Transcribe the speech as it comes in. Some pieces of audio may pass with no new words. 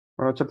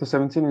Well, chapter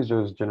 17 is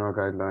just general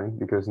guideline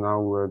because now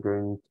we're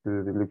going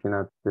to be looking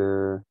at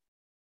the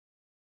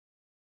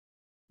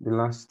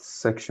last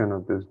section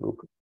of this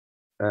book.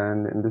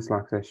 And in this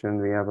last section,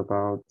 we have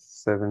about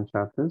 7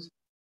 chapters.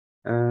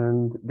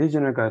 And this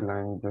general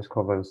guideline just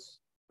covers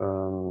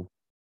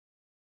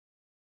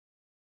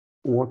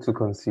what to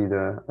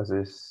consider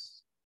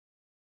as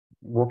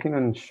working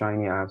on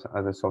Shiny apps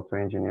as a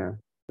software engineer,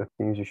 the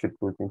things you should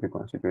put into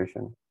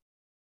consideration.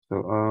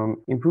 So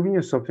improving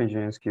your software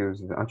engineering skills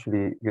is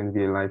actually going to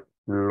be a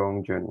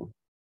lifelong journey.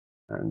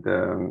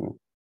 And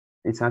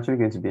it's actually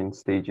going to be in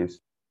stages.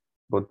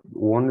 But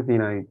one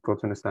thing I got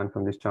to understand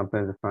from this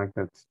chapter is the fact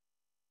that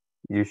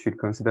you should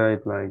consider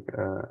it like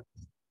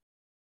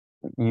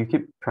you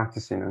keep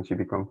practicing until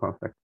you become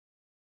perfect.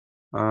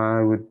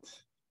 I would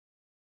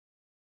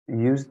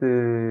use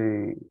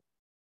the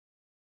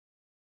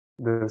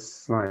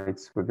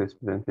slides for this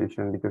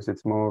presentation because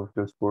it's more of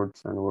just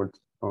words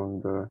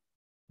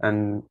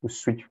and we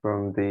switch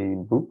from the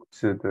book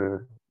to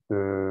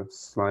the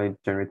slide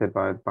generated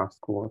by the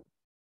past cohort.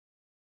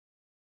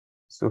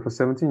 So for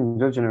 17,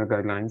 just general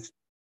guidelines,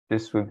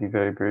 this will be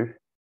very brief.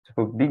 So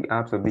for big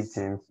apps or big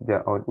teams,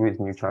 there are always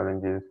new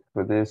challenges.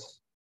 For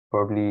this,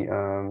 probably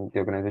the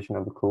organization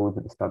of the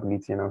code, the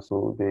stability, and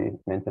also the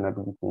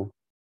maintainability.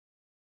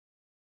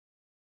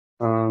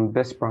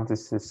 Best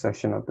practices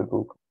section of the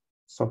book,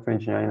 software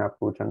engineering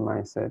approach and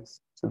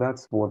mindsets. So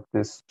that's what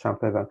this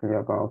chapter is actually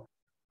about.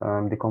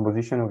 The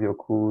composition of your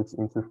codes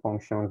into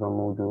functions or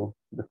module.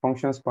 The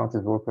functions part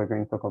is what we're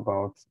going to talk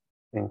about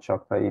in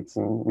chapter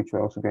 18, which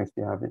we're also going to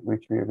be having,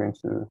 which we're going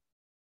to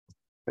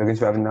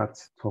having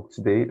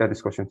that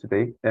discussion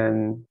today.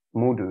 And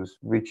modules,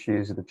 which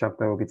is the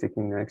chapter we'll be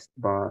taking next,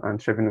 and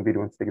Trevin will be the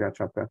one to take that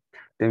chapter.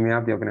 Then we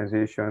have the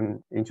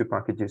organization into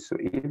packages. So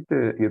if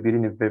you're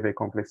building a very, very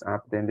complex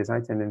app, then there's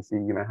high tendency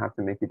you might have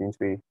to make it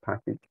into a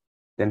package.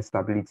 Then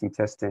stability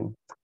testing.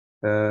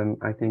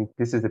 I think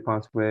this is the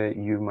part where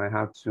you might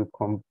have to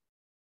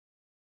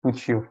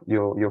put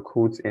your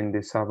codes in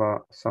the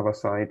server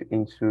side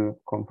into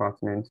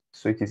compartments,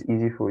 so it is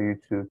easy for you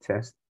to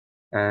test.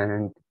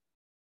 And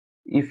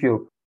if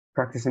you're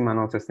practicing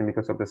manual testing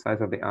because of the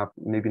size of the app,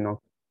 maybe not,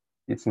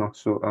 it's not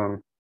so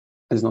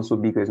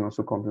big or it's not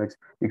so complex,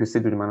 you can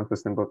still do the manual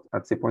testing, but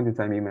at a point in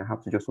time, you may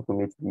have to just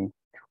automate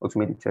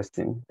the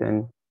testing.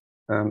 Then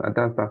at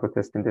that part of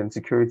testing, then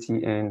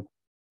security and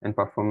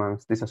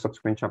performance. These are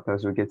subsequent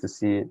chapters we'll get to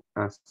see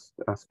as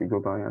we go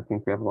by. I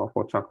think we have about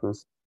 4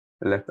 chapters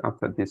left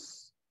after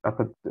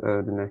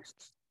the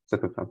next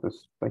set of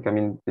chapters. Like, I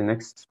mean, the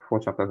next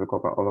 4 chapters will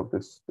cover all of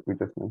this we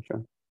just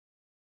mentioned.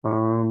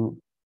 For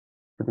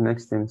the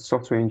next thing,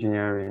 software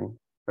engineering.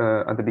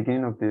 At the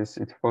beginning of this,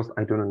 it's first,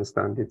 I don't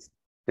understand it.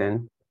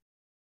 Then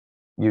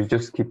you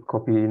just keep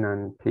copying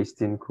and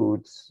pasting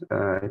codes.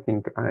 I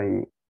think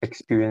I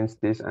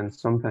experienced this, and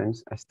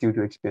sometimes I still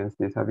do experience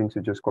this, having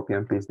to just copy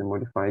and paste and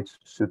modify to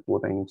suit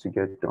what I need to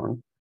get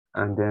done.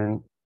 And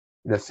then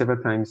there's several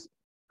times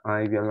I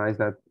realized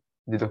that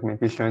the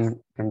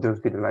documentation can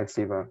just be the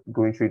lifesaver,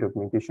 going through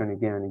documentation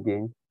again and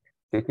again,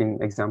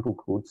 taking example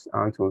codes,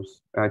 how it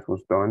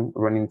was done,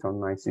 running it on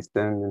my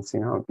system and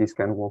seeing how this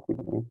can work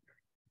with me.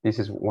 This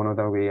is one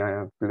other way I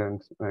have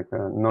learned, like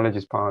knowledge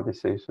is power, they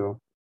say. So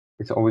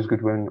it's always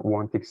good when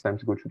one takes time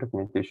to go through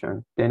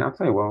documentation. Then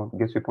after a while, it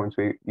gets to a point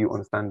where you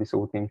understand this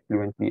whole thing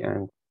fluently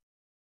and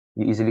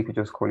you easily could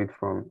just call it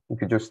you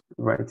could just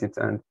write it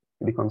and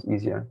it becomes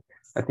easier.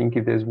 I think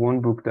if there's one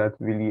book that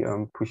really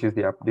pushes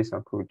this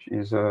approach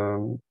is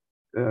Learn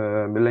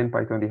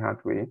Python the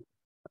Hard Way.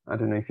 I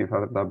don't know if you've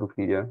heard of that book,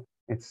 Lydia.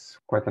 It's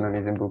quite an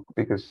amazing book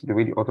because the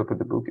way the author put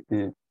the book,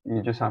 you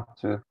just have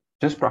to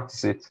just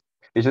practice it.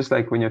 It's just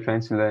like when you're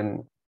trying to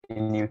learn a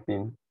new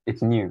thing,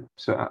 it's new.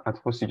 So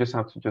at first you just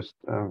have to just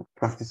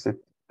practice it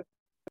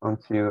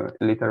until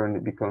later on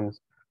it becomes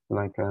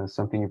like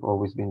something you've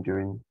always been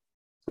doing.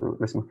 So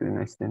let's move to the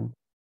next thing.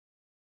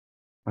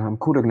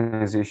 Code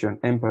organization,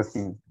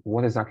 empathy.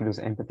 What exactly does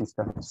empathy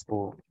stand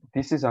for?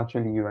 This is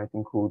actually you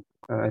writing code.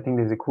 I think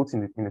there's a quote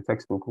in the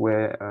textbook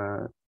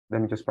where,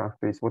 let me just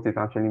paraphrase. What it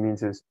actually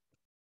means is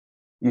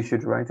you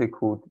should write a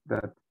code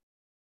that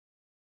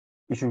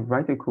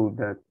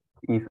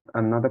if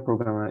another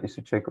programmer is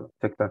to check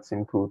that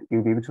same code,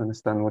 you'll be able to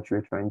understand what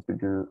you're trying to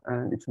do,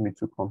 and it won't be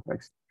too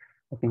complex.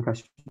 I think I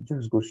should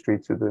just go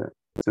straight to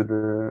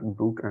the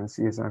book and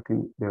see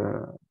exactly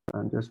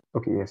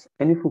yes.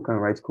 Any fool can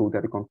write code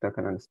that the computer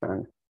can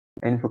understand.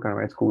 Any fool can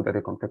write code that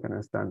the computer can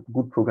understand.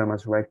 Good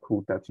programmers write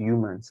code that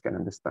humans can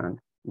understand.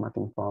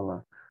 Martin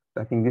Fowler.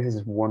 I think this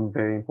is one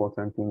very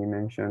important thing you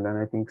mentioned, and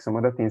I think some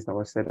other things that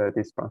were said at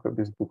this part of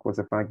this book was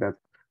the fact that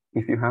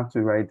if you have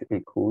to write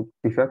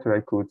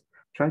code,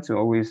 try to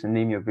always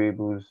name your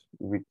variables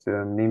with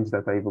names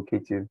that are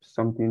evocative,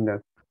 something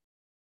that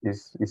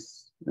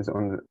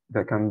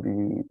that can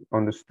be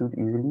understood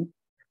easily.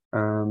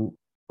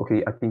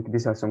 Okay, I think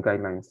these are some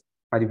guidelines.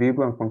 Are the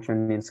variable and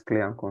function names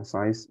clear and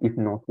concise? If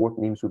not, what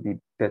names would be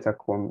better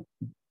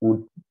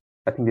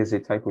I think there's a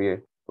typo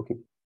here. Okay.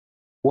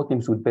 What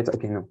names would better,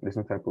 okay, no, there's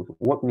no typo.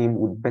 What name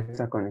would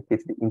better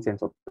communicate the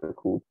intent of the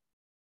code?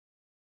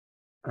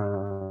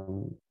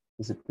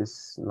 Is it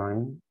this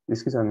line?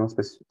 These keys are not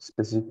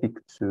specific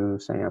to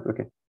sign up.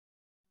 Okay,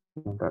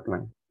 not that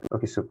line.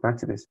 Okay, so back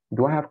to this.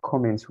 Do I have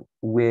comments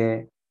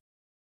where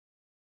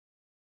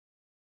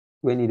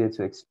needed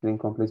to explain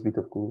complex bit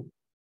of code?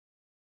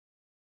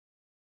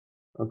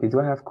 Okay,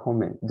 do I have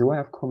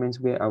comments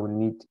where I will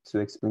need to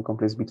explain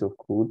complex bit of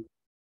code?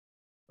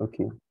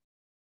 Okay,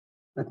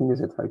 I think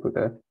there's a typo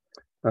there.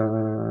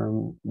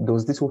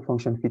 Does this whole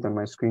function fit on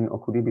my screen, or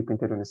could it be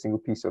printed on a single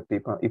piece of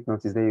paper? If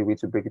not, is there a way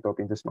to break it up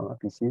into smaller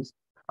pieces?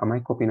 Am I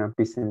copying and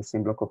pasting the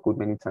same block of code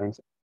many times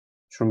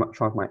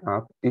throughout my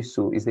app? If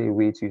so, is there a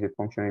way to use a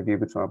function and be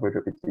able to avoid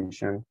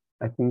repetition?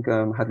 I think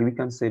Hadley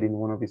Wickham said in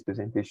one of his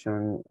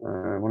presentation,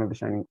 one of the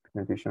Shiny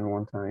presentation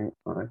one time,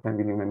 I can't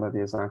really remember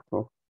the exact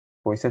talk,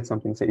 but he said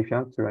something, said if you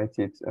have to write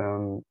it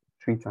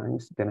 3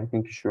 times, then I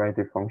think you should write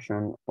a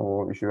function,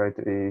 or you should write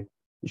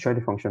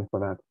a function for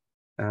that.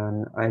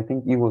 And I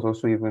think he was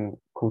also even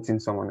quoting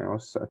someone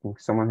else. I think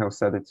someone else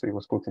said it, so he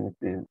was quoting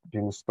it in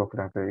James talk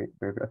that I think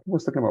he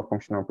was talking about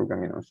functional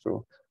programming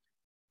also.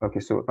 Okay,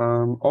 so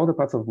all the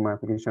parts of my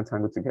application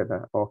tangled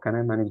together, or can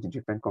I manage the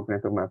different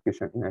components of my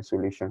application in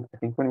isolation? I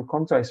think when it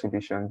comes to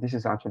isolation, this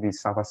is actually the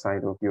server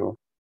side of your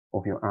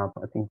app.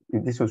 I think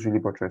this was really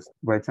buttressed.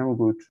 By the time we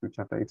go through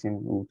chapter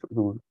 18,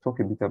 we'll talk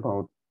a bit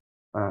about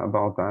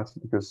that,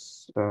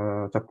 because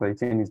chapter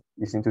 18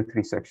 is into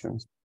 3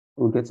 sections.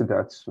 We'll get to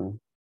that soon.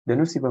 There are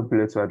no silver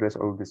bullets to address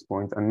all of these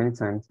points, and many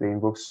times they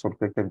involve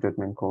subjective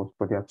judgment calls,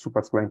 but there are 2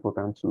 particularly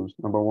important tools.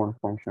 Number 1,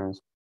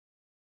 functions.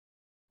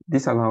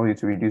 This allows you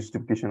to reduce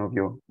duplication of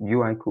your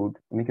UI code,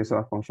 make your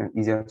server function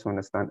easier to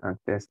understand and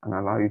test, and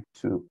allow you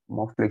to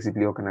more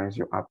flexibly organize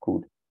your app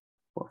code.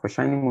 But for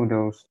Shiny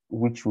models,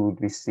 which we'll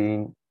be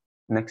seeing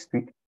next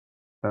week,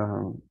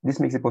 this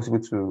makes it possible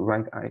to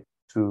write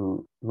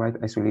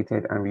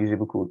isolated and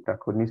reusable code that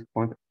coordinates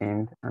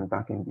front-end and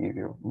back-end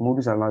behavior.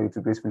 Modules allow you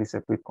to gracefully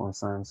separate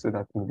concerns so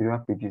that individual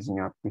pages in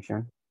your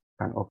application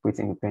can operate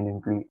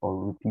independently,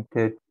 or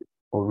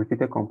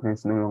repeated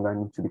components no longer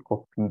need to be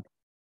copied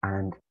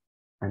and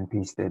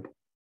pasted.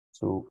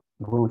 So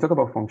when we talk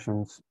about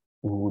functions,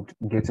 we would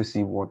get to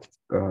see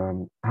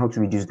how to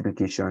reduce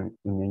duplication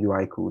in your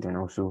UI code and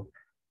also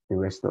the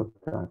rest of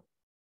that.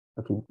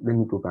 Okay, let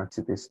me go back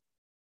to this.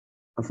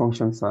 A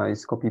function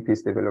size,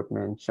 copy-paste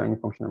development, Shiny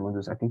functional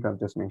modules. I think I've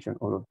just mentioned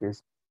all of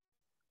this.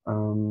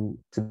 To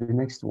the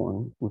next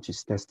one, which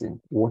is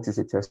testing. What is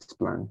a test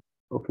plan?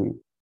 Okay,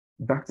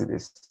 back to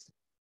this.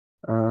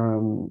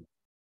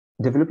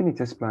 Developing a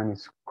test plan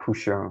is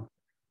crucial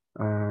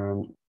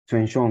to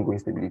ensure ongoing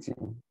stability.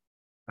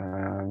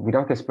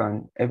 Without test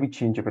plan, every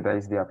change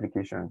jeopardizes the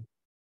application.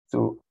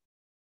 So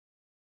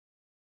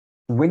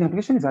when the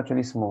application is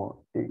actually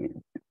small,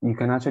 you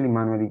can actually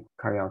manually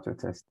carry out your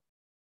test.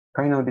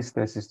 Carrying out this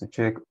test is to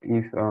check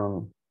if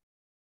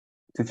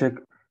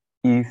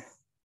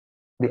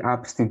the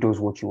app still does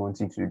what you want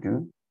it to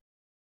do.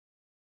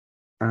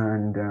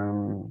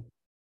 And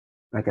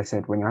like I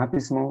said, when your app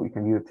is small, you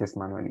can do your test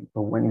manually.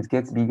 But when it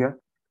gets bigger,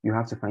 you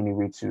have to find a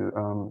way to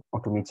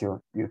automate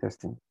your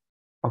testing.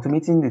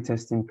 Automating the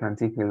testing can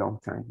take a long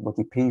time, but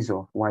it pays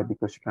off. Why?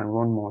 Because you can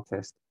run more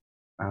tests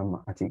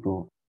at a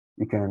go.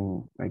 You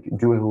can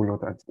do a whole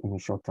lot in a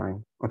short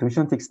time.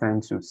 Automation takes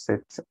time to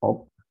set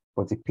up,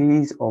 but it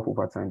pays off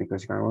over time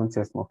because you can run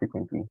tests more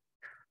frequently.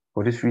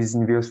 For this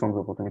reason, various forms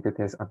of automated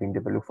tests have been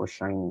developed for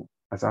Shiny,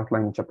 as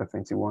outlined in chapter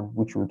 21,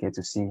 which we'll get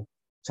to see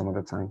some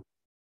other time.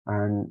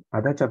 And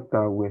at that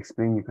chapter, we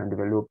explain you can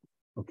develop.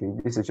 Okay,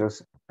 this is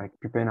just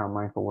preparing our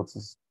mind for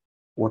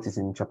what is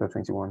in chapter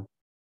 21.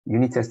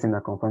 Unit testing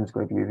that confirms the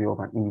correct behavior of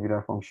an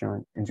individual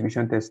function.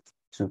 Integration tests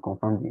to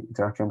confirm the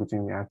interaction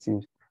between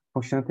reactives.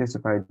 Functional tests to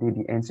validate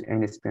the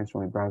end-to-end experience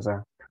from a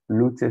browser.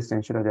 Load tests to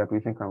ensure that the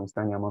application can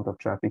withstand the amount of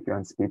traffic you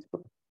anticipate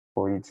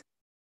for it.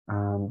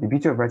 The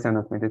beauty of writing an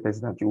automated test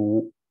is that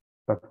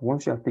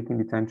once you have taken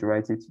the time to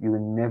write it, you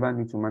will never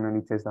need to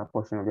manually test that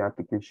portion of the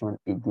application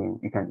again.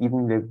 You can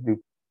even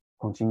leverage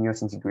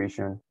continuous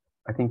integration.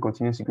 I think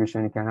continuous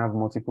integration, you can have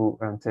multiple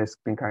tests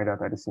being carried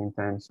out at the same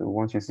time. So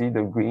once you see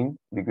the green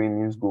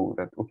means go,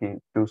 that, okay,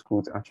 those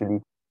codes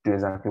actually do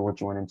exactly what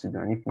you want them to do.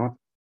 And if not,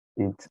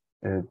 it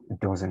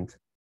doesn't.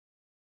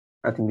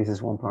 I think this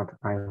is one part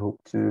I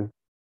hope to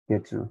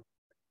get to.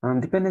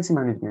 Dependency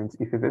management.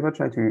 If you've ever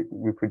tried to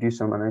reproduce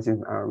some analysis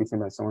written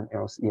by someone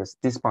else, yes,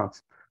 this part,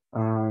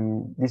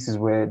 this is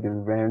where the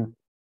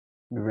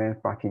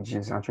ref package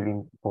is actually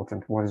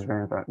important. What is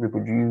ref?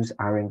 Reproduce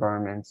our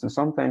environment. So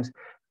sometimes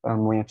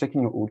when you're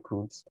checking your old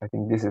codes, I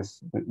think this is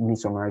me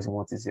summarizing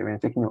what is here. When you're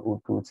checking your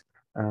old codes,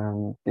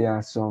 there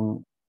are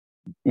some,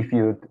 if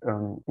you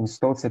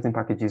installed certain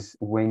packages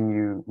when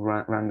you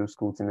ran those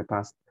codes in the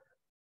past,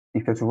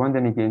 if you're to run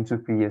them again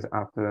 2-3 years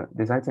after,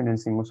 there's a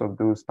tendency most of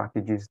those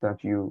packages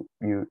that you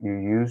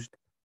used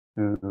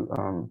to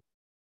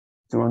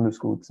run those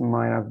codes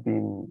might have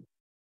been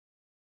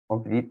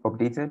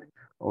updated,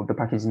 or the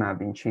packages may have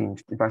been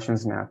changed, the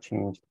versions may have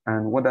changed.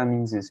 And what that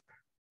means is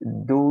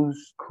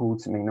those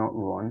codes may not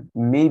run.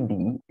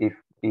 Maybe if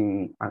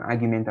an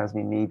argument has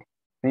been made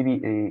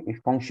maybe a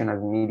function has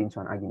been made into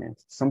an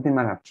argument. Something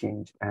might have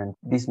changed, and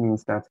this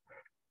means that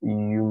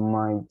you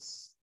might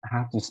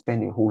have to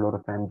spend a whole lot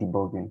of time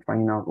debugging,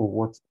 finding out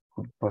what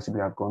could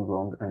possibly have gone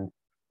wrong and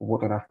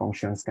what other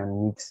functions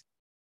can meet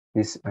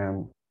this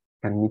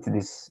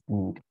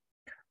need.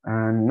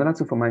 And another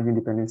tool for managing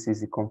dependencies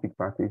is the config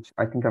package.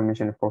 I think I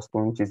mentioned the first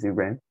one, which is the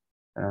ref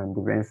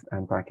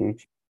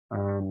package.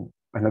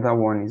 Another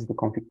one is the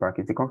config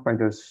package. The config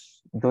package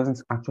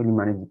doesn't actually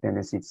manage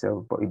dependency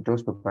itself, but it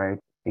does provide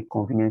a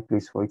convenient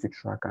place for you to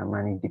track and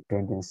manage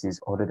dependencies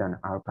other than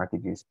our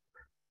packages.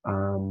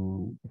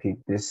 Okay,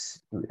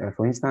 this,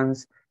 for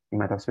instance, you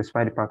might have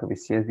specified the part of a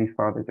CSV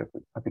file that your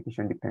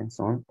application depends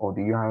on, or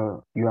the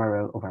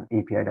URL of an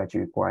API that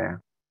you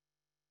require.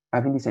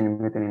 Having this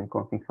enumerated in the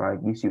config file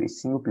gives you a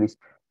single place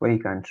where you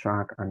can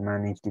track and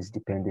manage these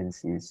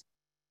dependencies.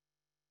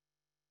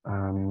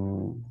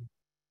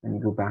 Let me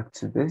go back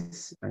to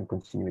this and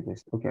continue with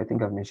this. Okay, I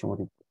think I've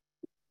mentioned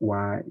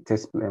what a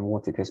test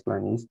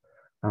plan is.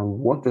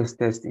 What does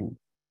testing?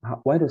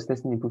 Why does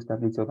testing improve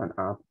stability of an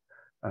app?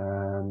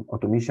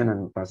 Automation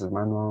and versus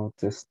manual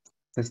test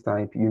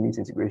type, unit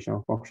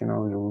integration,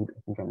 functional load. I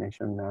think I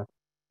mentioned that.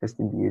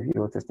 Testing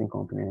behavior, testing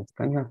components.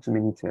 Can you have too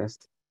many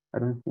tests? I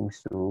don't think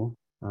so.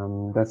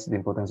 That's the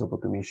importance of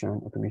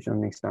automation. Automation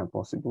makes that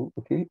possible.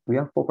 Okay, we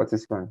have 4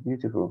 participants.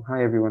 Beautiful.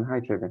 Hi everyone. Hi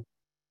Trevor.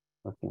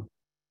 Okay.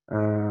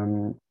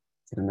 To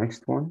the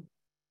next one.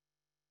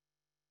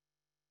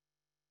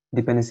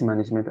 Dependency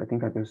management. I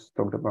think I just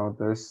talked about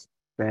this.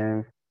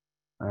 Then,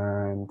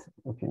 and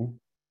okay.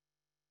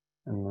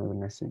 Another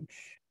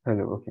message.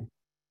 Hello. Okay.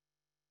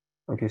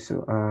 Okay.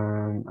 So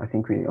I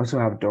think we also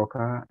have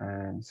Docker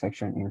and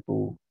section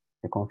info,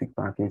 the config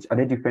package. Are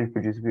there different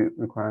producibility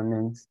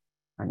requirements?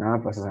 An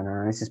app versus an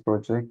analysis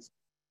project.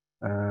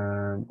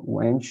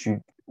 When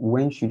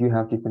should you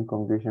have different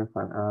configuration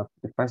for an app?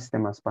 The file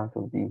system as part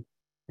of the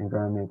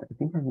environment. I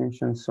think I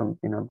mentioned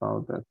something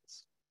about that.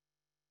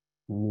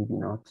 Maybe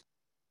not.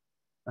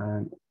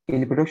 In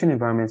the production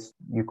environments,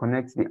 you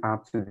connect the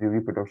app to the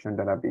reproduction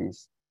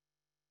database.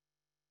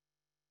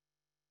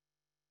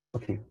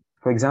 Okay.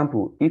 For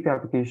example, if the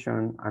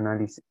application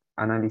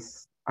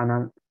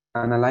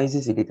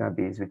analyzes a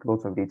database with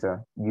lots of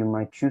data, you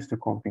might choose to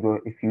configure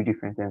a few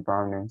different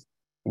environments.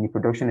 In the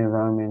production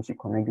environment, you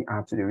connect the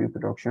app to the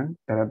reproduction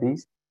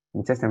database.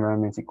 In the test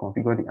environment, you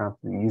configure the app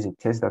to use a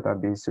test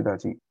database so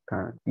that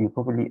you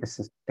properly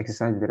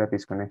exercise the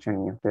database connection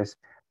in your test,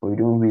 but you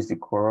don't risk the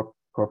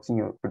corrupting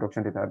your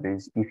production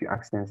database if you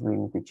accidentally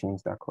make a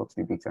change that corrupts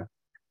the data.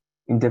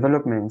 In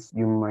development,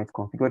 you might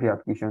configure the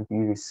application to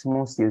use a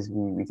small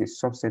CSV with a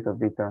subset of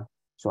data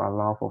to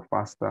allow for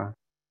faster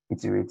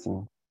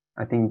iterating.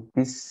 I think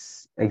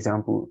this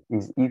example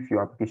is if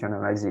your application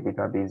analyzes a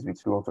database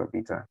with lots of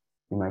data,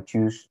 you might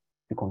choose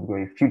to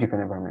configure a few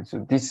different environments. So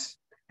these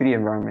 3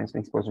 environments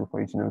makes it possible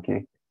for you to know,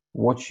 okay,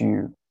 what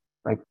you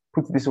like,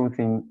 put this whole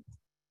thing,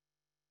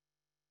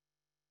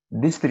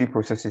 these 3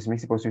 processes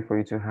makes it possible for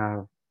you to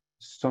have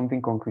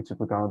something concrete to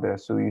put out there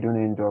so you don't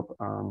end up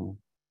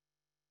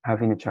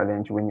having a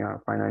challenge when you're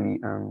finally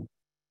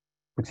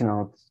putting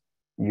out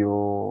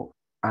your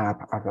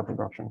app after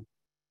production.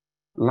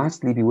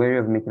 Lastly, be wary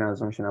of making an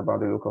assumption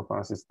about the local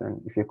file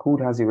system. If your code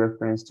has a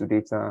reference to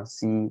data,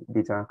 C,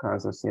 data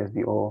cards, or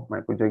CSV, or my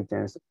project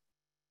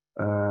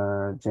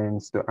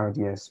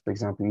gens.rds, for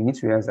example, you need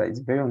to realize that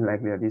it's very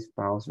unlikely that these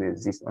files will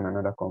exist on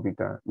another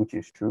computer, which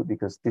is true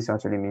because this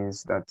actually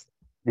means that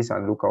these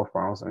are local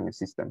files on your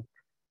system.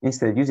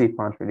 Instead, use a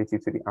path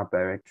relative to the app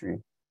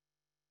directory,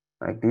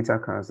 like data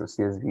cards or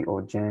CSV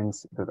or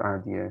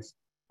gens.rds,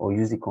 or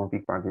use the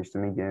config package to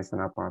make the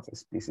external path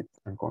explicit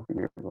and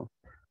configurable.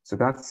 So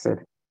that's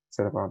said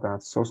about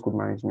that. Source code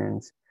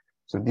management.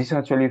 So this is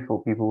actually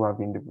for people who have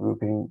been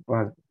developing,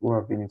 who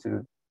have been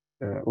into,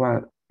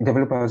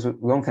 developers,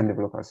 long-time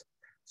developers.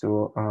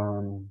 So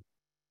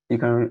you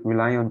can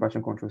rely on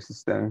version control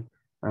system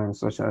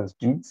such as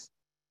Git,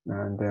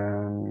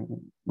 and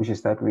which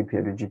is type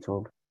repair the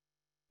GitHub.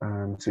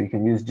 So you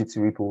can use Git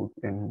repo,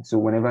 and so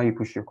whenever you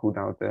push your code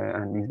out there,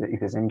 and if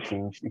there's any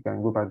change, you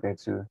can go back there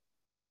to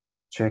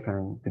check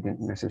and do the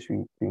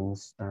necessary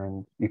things,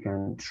 and you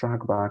can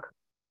track back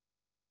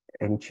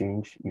any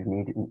change you've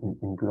made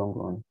in the long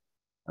run.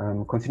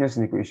 Continuous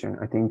integration.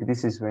 I think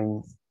this is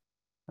when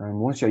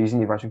once you're using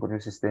the version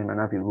control system and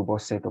have a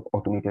robust set of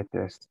automated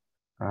tests,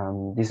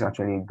 this is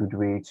actually a good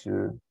way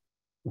to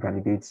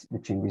validate the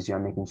changes you are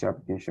making to your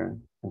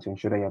application and to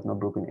ensure that you have not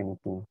broken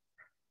anything.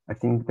 I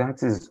think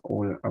that is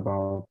almost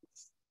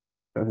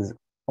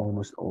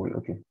all.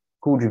 Okay.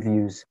 Code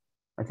reviews.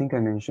 I think I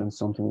mentioned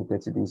something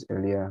related to this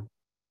earlier.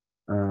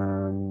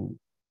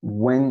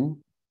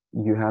 When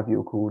you have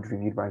your code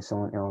reviewed by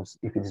someone else,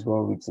 if it is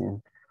well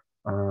written,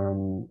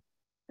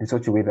 in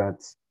such a way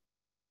that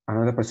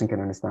another person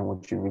can understand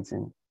what you've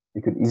written,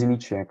 you could easily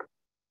check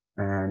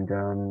and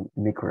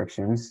make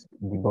corrections,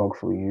 debug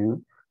for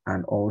you,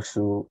 and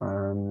also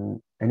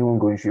anyone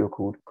going through your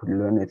code could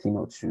learn a thing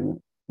or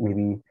two,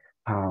 maybe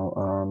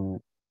how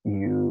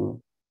you're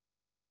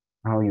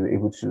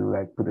able to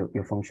like put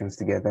your functions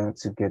together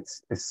to get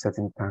a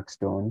certain task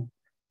done,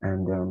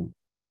 And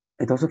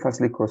it also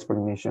facilitates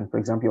cross-pollination. For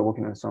example, you're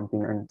working on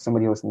something and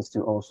somebody else needs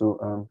to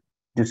also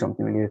do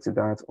something related to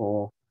that,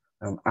 or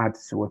add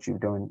to what you've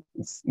done.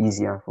 It's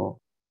easier for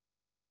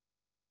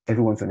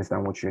everyone to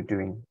understand what you're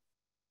doing.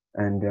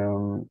 And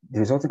the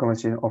resulting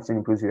conversation often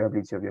improves the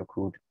reliability of your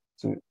code.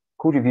 So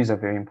code reviews are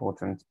very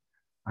important.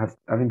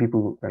 Having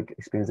people like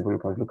experienced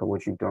developers look at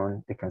what you've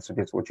done, they can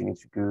suggest what you need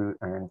to do,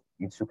 and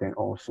you too can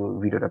also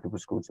read other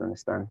people's code to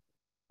understand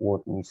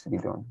what needs to be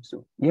done.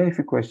 So here are a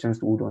few questions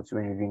to hold on to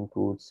when reviewing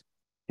codes.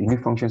 Do new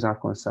functions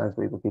have concise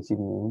or evocative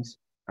names?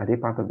 Are they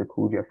part of the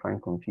code you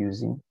find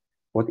confusing?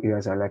 What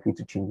areas are likely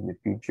to change in the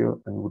future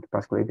and would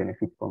particularly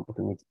benefit from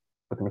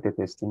automated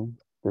testing?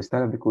 Does the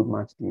style of the code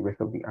match the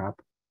rest of the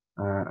app?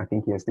 I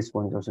think, yes, this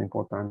one is also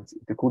important.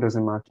 If the code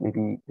doesn't match,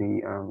 maybe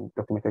the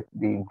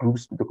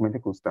groups the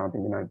documented code style,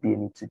 then there might be a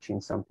need to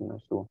change something or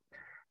so.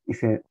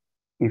 If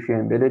you're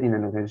embedded in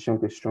an organization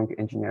with a strong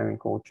engineering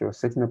culture,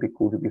 setting up a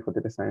code review for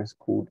data science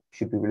code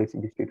should be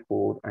relatively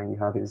straightforward, and you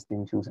have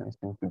existing tools and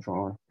things to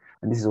draw on.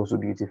 And this is also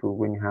beautiful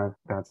when you have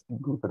that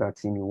group or that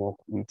team you work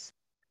with,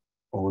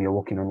 or you're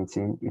working on a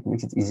team. It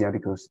makes it easier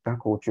because that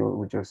culture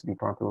will just be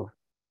part of,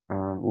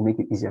 will make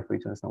it easier for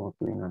you to understand what's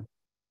going on.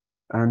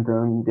 And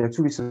there are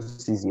two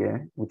resources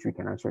here, which we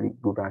can actually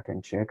go back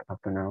and check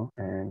after now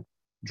and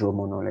draw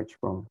more knowledge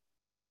from.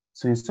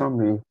 So in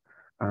summary,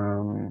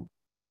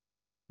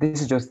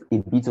 this is just a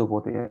bit of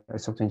what a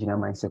software engineer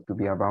mindset to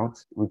be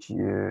about, which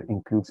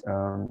includes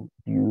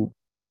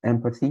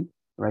empathy,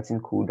 writing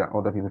code that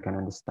other people can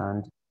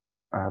understand.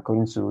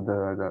 According to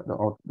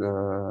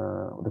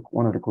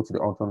one of the quotes the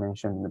author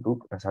mentioned in the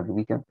book, as Hadley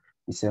Wickham,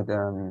 he said,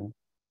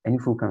 any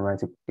fool can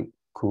write a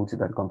code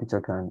that a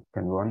computer can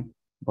run,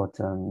 but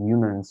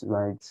humans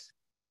write,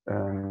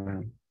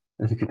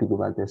 if you could go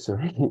back there,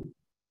 sorry.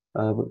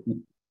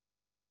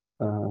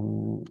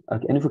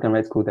 Any fool can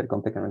write code that a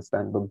computer can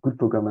understand, but good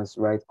programmers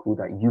write code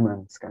that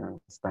humans can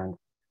understand.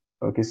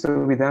 Okay,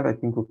 so with that, I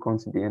think we've come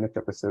to the end of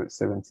chapter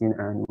 17,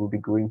 and we'll be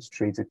going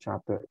straight to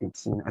chapter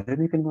 18. I don't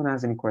know if anyone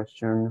has any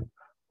question,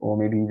 or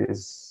maybe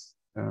there's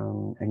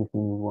anything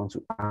you want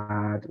to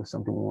add, or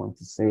something you want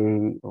to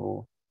say,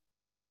 or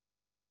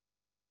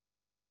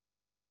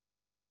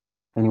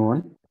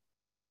anyone?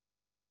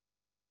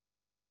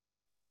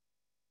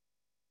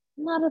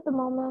 Not at the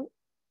moment.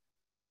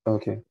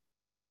 Okay.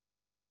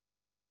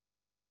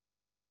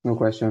 No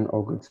question,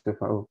 all good so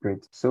far. Oh,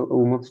 great. So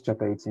we'll move to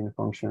chapter 18,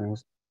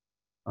 functions.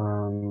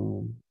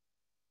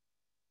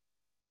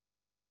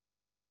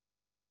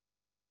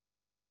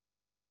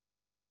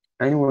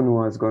 Anyone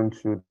who has gone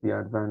through the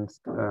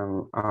advanced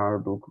R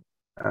book,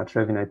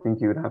 Trevin, I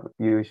think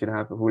you should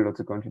have a whole lot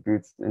to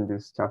contribute in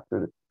this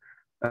chapter.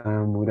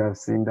 Would have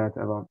seen that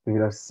about, we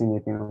would have seen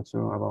anything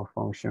also about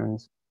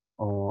functions,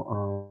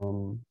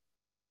 or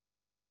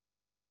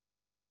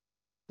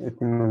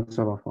anything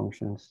also about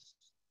functions.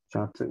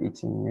 Chapter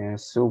 18,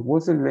 yes. So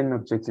what's the learning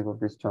objective of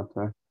this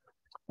chapter?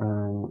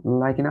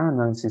 Like in our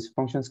analysis,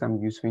 functions can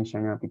be used for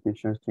engineering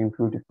applications to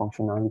improve the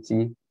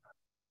functionality,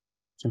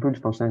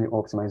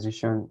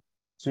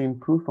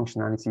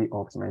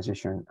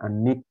 optimization,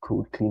 and make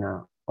code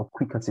cleaner or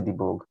quicker to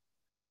debug.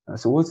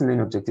 So what's the main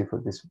objective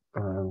of this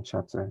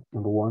chapter?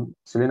 Number one,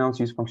 to learn how to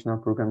use functional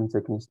programming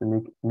techniques to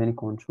make many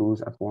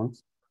controls at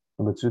once.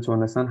 Number two, to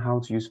understand how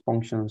to use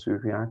functions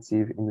with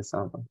reactive in the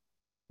server.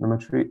 Number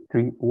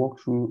three, walk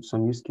through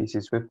some use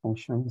cases where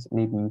functions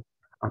may be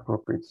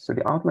appropriate. So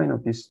the outline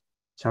of this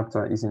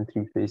chapter is in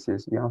three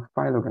phases. We have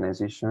file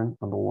organization,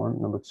 number one.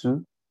 Number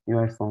two,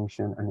 UI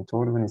function, and the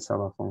third one is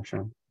server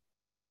function.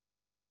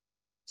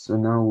 So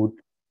now we'll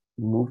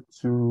move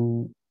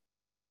to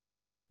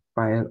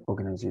file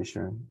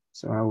organization.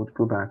 So I would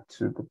go back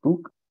to the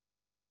book.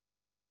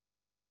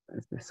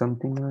 Is there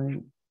something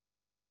I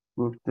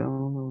wrote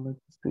down or let's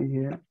say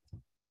here?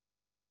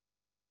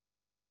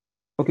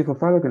 Okay, for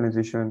file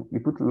organization, we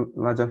put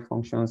larger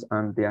functions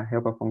and their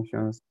helper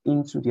functions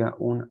into their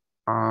own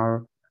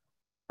R.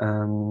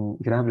 You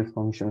can have a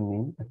function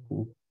name, I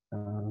think.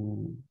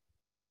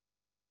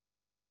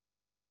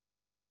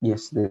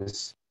 Yes,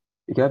 this.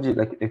 You can have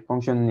like a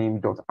function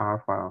name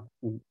 .r file.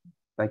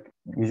 Like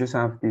you just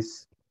have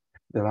this,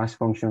 the last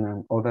function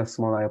and other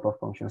smaller helper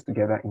functions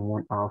together in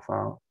one R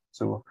file.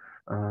 So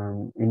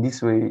in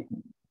this way,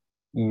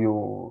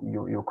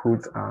 your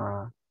codes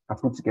are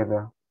put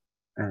together,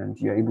 and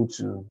you're able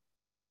to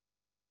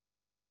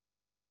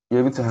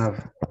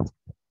have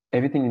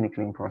everything in a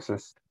clean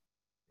process.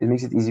 It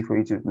makes it easy for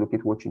you to look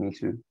at what you need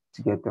to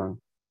get done.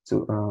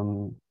 So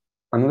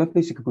another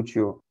place you could put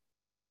your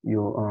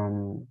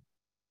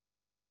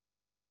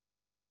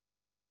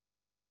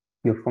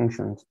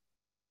functions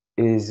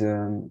is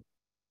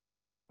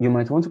you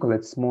might want to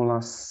collect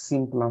smaller,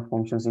 simpler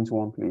functions into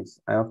one place.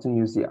 I often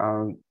use the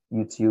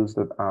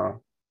rutils.r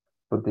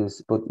for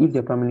this, but if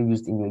they're primarily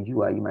used in your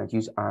UI, you might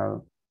use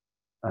r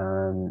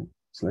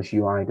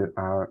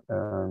 /UI.r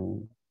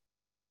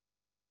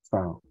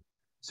file.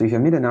 So if you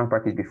made an R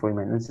package before, you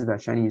might notice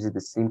that Shiny uses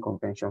the same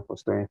convention for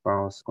storing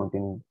files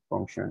containing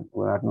function.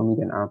 Well, I've not made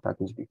an R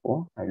package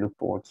before. I look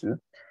forward to.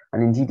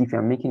 And indeed, if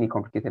you're making a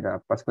complicated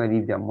app, particularly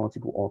if there are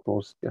multiple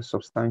authors, there's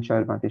substantial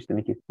advantage to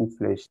make a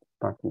full-fledged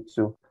package.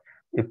 So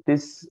if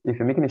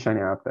you're making a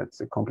Shiny app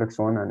that's a complex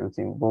one and it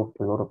involves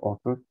a lot of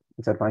authors,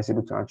 it's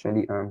advisable to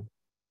actually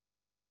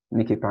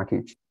make a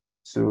package.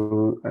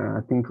 So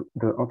I think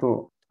the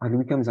author, Hadley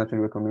Wickham, is actually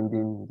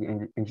recommending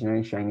the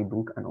Engineering Shiny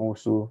book and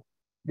also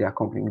the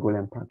accompanying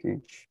Golem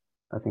package.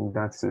 I think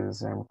that's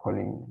his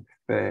calling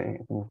fair.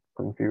 I think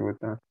calling fair with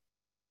that.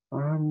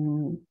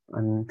 And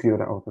three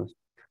other authors.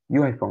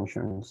 UI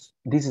functions.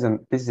 This is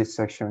a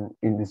section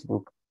in this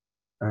book,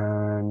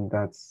 and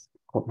that's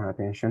caught my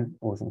attention.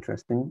 It was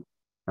interesting.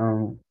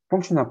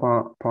 Functions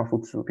are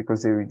powerful too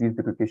because they reduce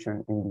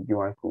duplication in the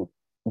UI code.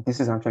 This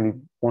is actually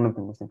one of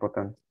the most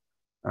important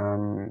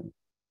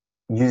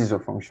uses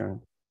of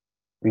function,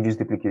 reduce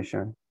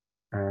duplication,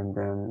 and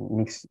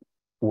makes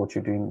what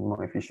you're doing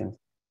more efficient.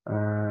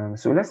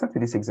 So let's start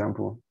with this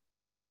example.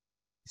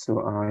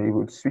 So I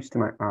would switch to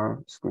my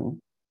R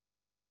screen,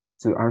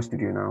 to R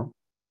Studio now.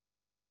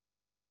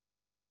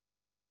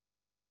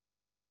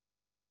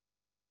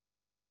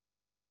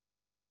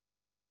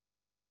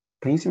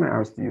 Can you see my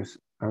R Studio?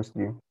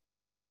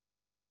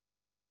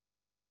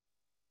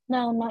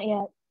 No, not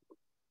yet.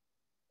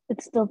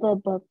 It's still the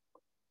book.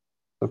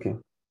 Okay.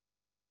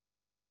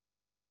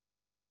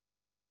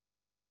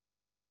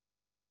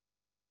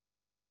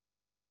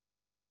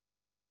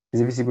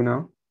 Is it visible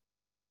now?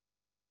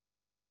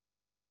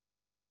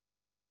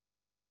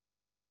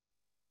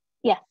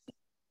 Yes.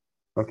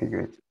 Okay,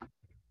 great.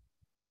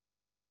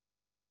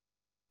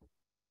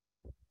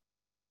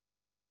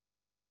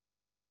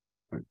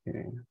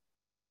 Okay.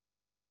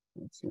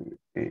 Let's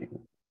see.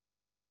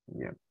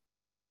 Yeah.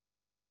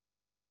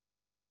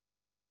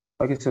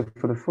 Okay, so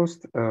for the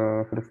first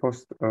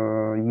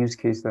use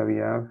case that we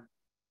have,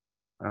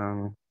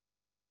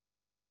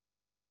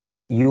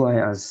 UI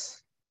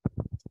as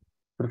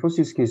for the first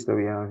use case that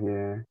we have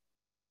here,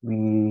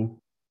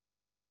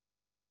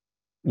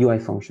 UI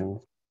functions.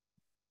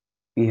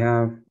 We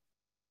have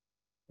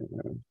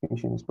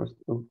finishing is supposed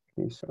to,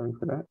 okay, sorry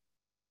for that.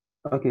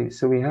 Okay,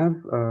 so we have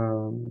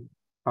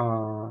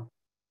our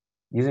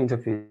user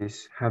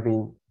interface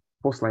having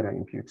 4 slider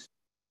inputs,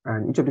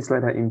 and each of the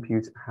slider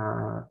inputs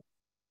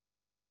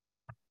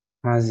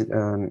has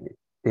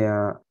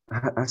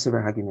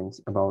several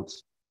arguments about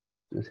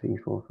 2, 3,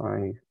 4,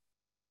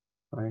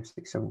 5,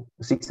 6, 7,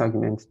 6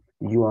 arguments,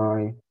 the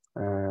UI,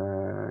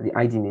 the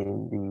ID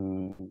name,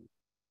 the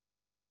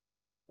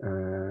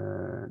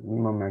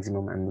minimum,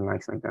 maximum, and the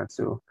likes like that.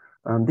 So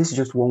this is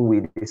just one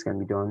way this can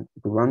be done.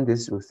 If we run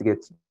this, we'll still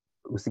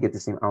get the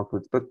same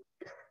output, but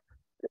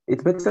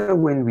it's better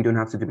when we don't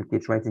have to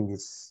duplicate writing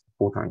this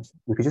 4 times.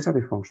 We could just have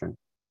a function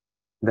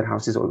that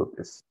houses all of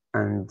this,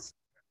 and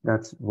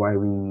that's why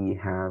we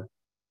have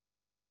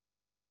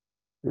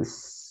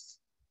this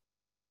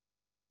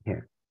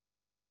here.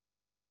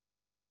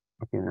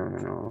 Okay,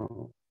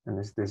 no.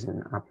 Unless there's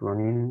an app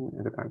running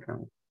in the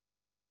background.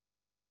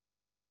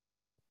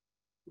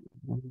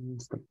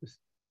 Stop this.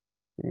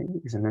 Okay,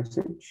 is a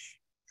message.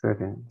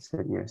 Trevin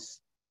said yes.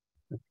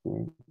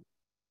 Okay,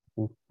 I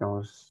think that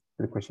was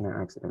the question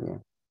I asked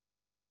earlier.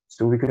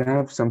 So we could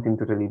have something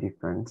totally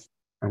different.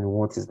 And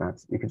what is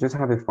that? We could just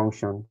have a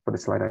function for the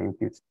slider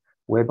input,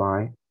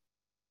 whereby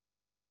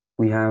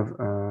we have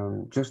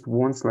just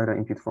one slider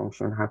input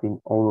function having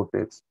all of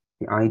it,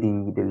 the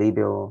ID, the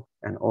label,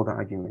 and all the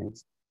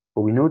arguments.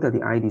 But we know that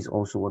the ID is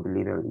also what the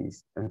label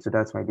is. And so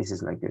that's why this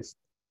is like this.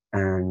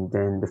 And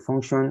then the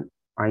function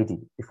ID,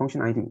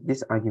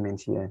 this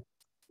argument here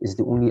is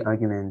the only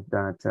argument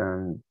that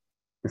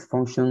the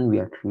function we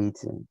are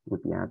creating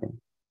would be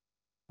having.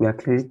 We are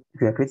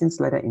creating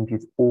slider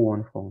input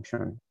O1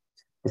 function.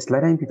 The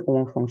slider input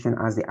O1 function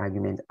has the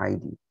argument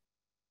ID.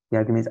 The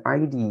argument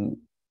ID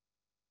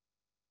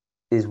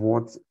is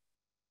what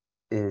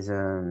is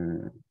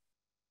the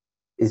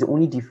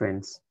only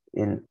difference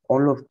in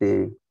all of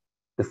the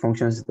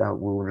functions that we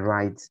will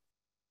write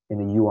in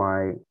the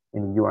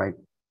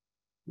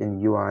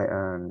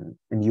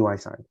UI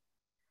side.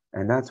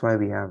 And that's why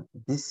we have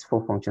these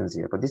 4 functions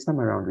here. But this time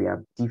around, we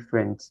have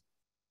different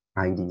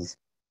IDs,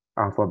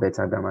 alpha,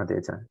 beta, gamma,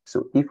 delta.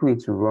 So if we were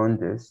to run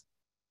this,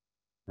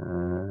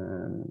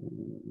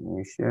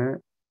 you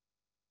share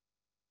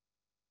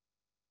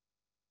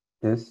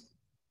this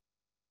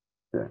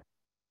there.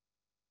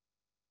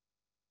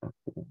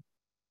 Okay.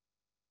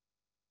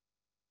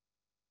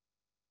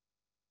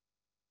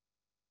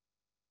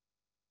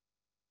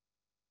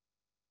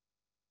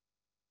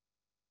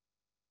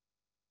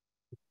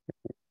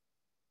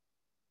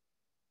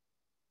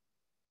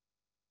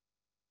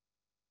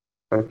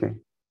 Okay.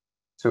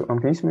 So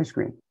can you see my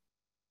screen?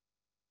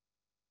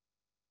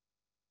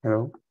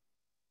 Hello?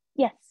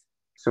 Yes.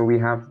 So we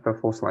have the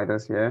 4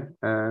 sliders here,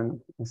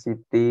 and you see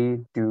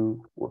they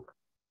do work.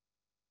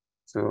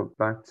 So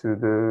back to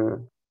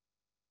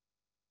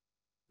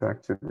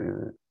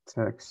the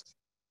text.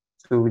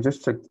 So we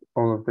just checked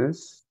all of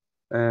this,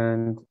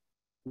 and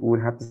we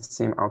have the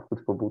same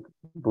output for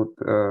both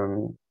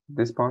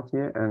this part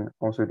here and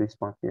also this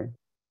part here.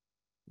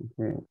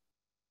 Okay.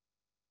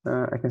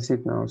 I can see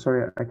it now.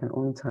 Sorry, I can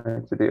only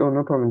type today. Oh,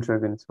 no problem,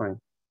 Trevin. It's fine.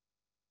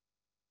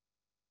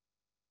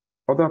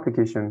 Other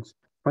applications.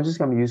 Functions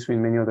can be useful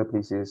in many other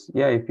places.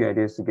 Yeah, a few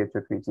ideas to get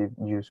your creative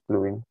juice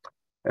flowing.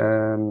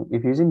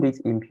 If you're using date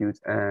input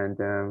and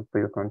for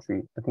your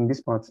country, I think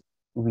this part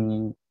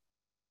we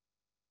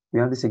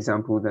have this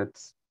example that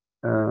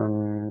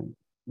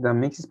that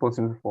makes it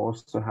possible for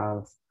us to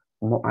have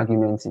more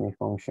arguments in a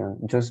function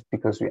just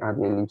because we add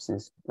the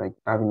ellipses, like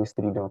having this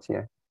three dots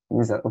here. It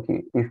means that,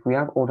 okay, if we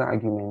have other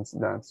arguments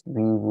that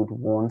we would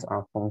want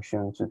our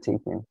function to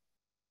take in,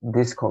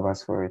 this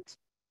covers for it.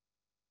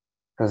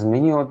 Because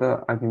many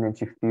other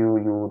arguments you feel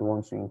you would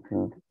want to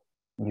include,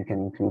 you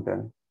can include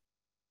them.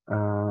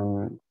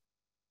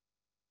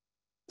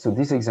 So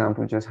this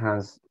example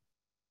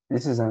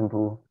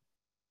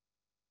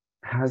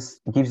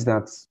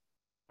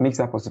makes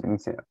that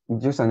possibility.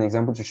 Just an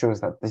example to show us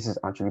that this is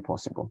actually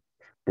possible.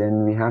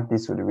 Then we have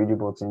this for the radio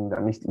button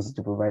that makes it easy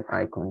to provide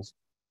icons.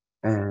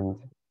 And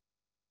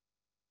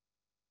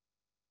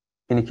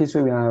in the case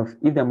where we have,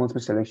 if there are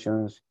multiple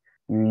selections,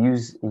 you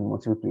use in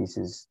multiple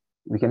places.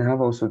 We can have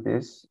also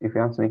this. If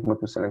you have to make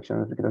multiple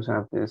selections, we can also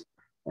have this,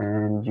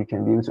 and you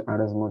can be able to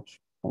add as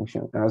much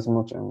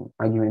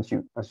arguments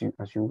as you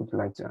would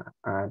like to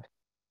add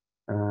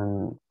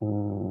in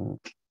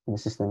the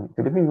system.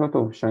 So definitely a lot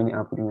of Shiny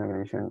app coding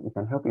organization. It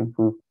can help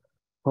improve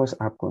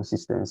cross-app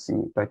consistency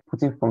by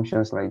putting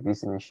functions like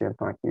this in a shared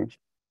package.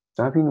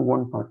 So having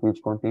one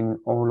package containing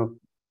all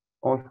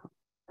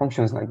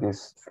functions like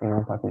this in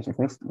one package, it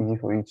makes it easy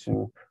for you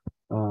to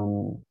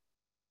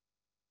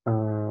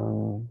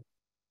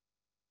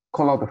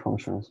call out the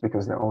functions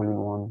because they're all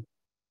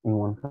in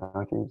one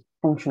package.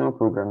 Functional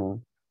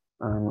programming.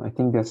 I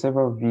think there are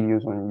several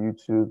videos on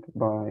YouTube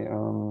by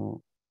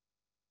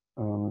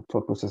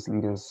thought process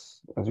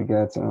leaders as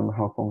regards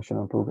how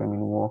functional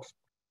programming works.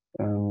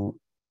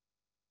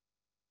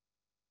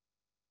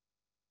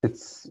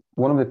 It's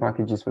one of the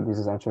packages for this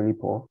is actually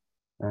POR,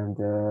 and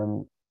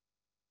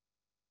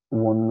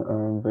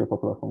one very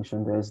popular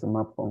function there is the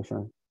map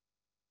function.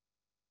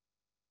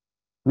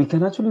 We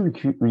can actually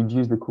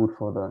reduce the code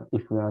further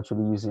if we're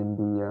actually using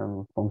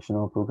the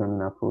functional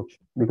programming approach,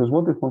 because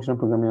what the functional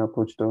programming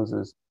approach does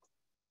is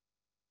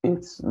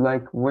it's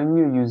like when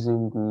you're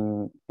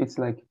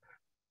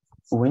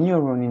when you're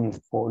running a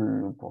for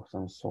loop of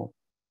some sort.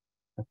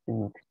 I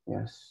think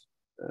yes.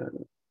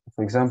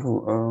 For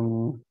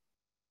example,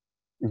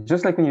 it's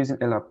just like when using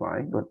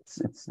lapply, but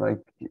it's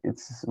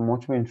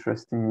much more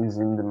interesting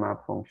using the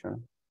map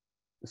function.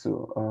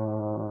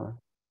 So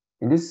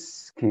in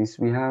this case,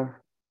 we have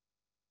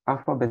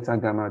alpha, beta,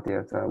 gamma,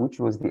 delta, which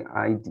was the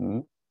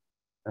ID,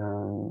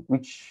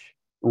 which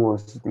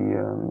was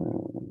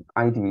the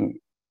ID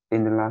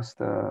in the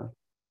last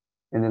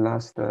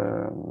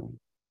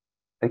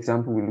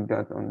example we looked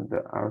at on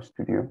the R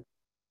Studio.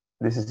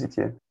 This is it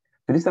here.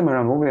 So this time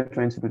around, what we're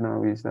trying to do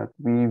now is that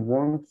we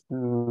want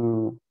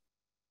to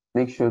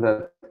make sure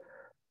that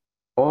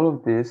all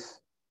of this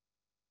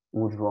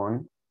would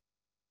run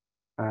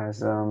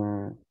as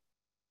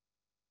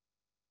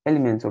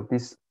elements of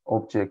this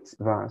object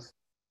vars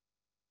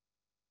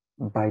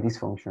by this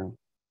function.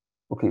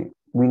 Okay,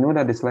 we know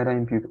that the slider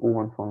input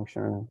O1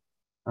 function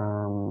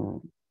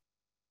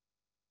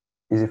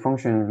is a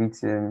function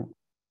written,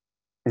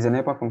 is an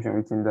helper function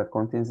written that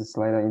contains the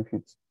slider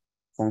input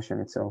function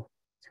itself.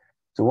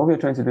 So what we're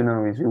trying to do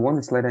now is we want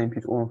the slider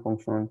input O1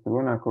 function to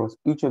run across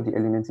each of the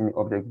elements in the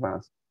object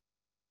vars.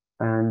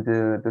 And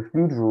the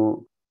fluid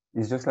row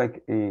is just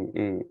like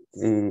a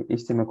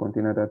HTML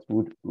container that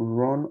would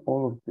run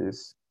all of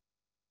this,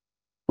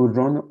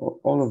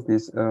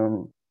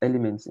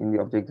 elements in the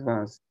object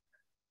vars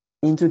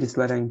into the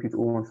slider input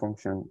O1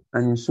 function.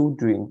 And in so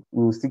doing,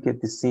 we will still get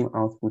the same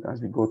output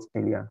as we got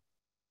earlier.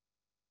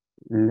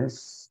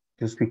 Let's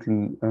just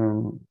quickly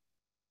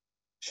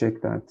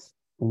check that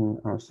in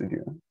our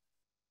studio.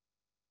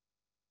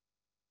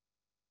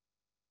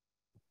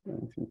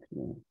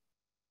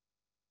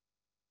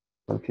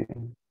 Okay,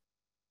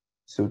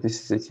 so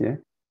this is it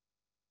here.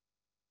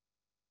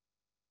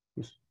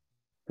 Just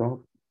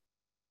stop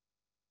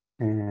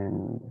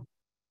and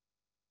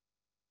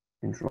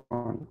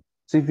run.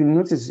 So if you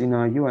notice in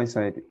our UI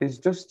side, it's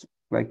just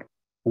like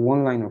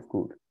one line of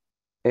code.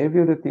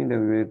 Every other thing that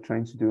we're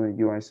trying to do on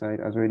the UI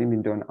side has already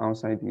been done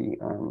outside the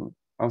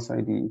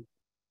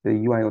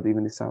UI or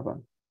even the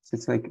server. So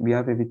it's like we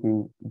have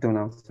everything done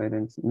outside,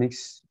 and it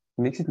makes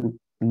it look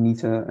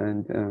neater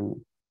and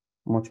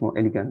much more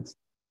elegant.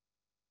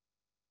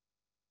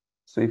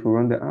 So if we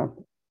run the app,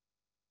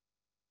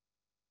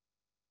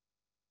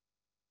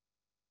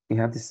 we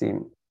have the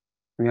same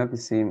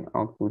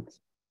output,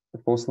 the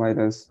 4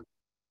 sliders,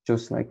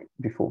 just like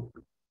before.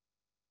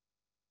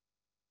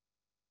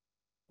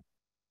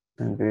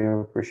 And very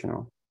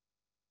operational.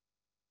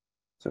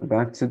 So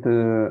back to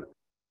the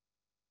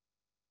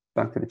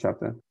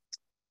chapter.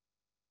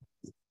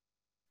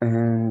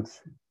 And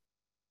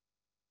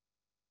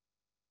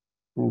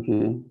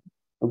okay,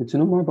 to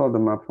know more about the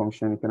map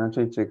function, you can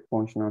actually check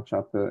functional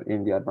chapter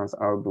in the advanced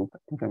R book. I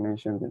think I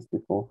mentioned this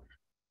before.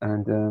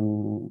 And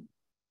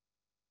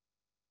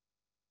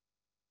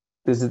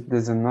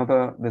there's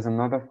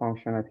another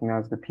function. I think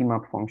that's the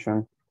pmap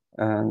function,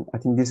 and I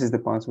think this is the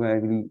part where I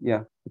really,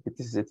 yeah, okay,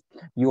 this is it.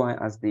 UI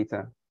as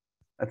data.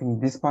 I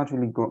think this part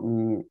really got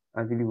me.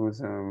 I really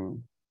was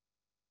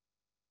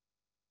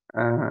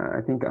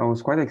I think I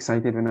was quite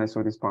excited when I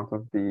saw this part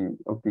of the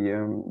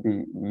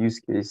use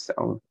case.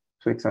 I was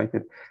so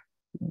excited.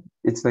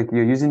 It's like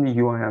you're using the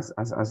UI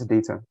as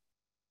data.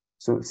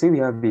 So say we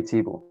have a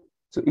table.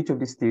 So each of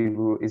this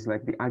table is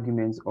like the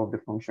arguments of the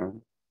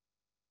function.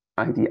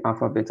 ID,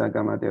 alpha, beta,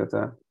 gamma,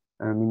 delta,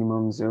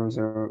 minimum, 0,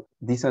 0.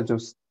 These are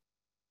just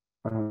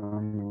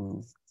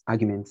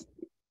arguments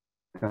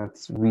that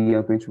we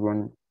are going to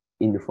run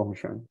in the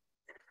function.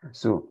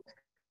 So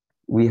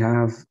we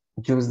have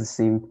just the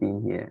same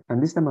thing here.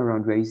 And this time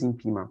around, we're using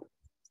pmap.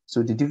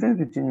 So the difference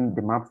between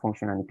the map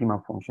function and the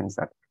pmap function is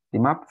that the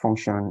map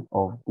function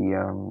of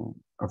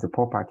the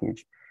POR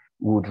package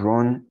would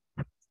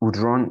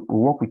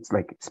work with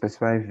like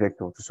specified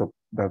vector to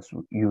that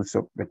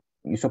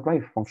you supply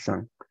a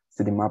function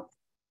to the map.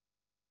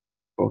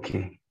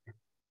 Okay.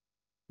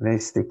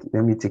 Let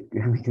me take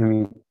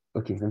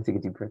a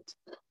deep breath.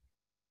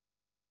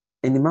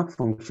 In the map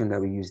function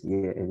that we used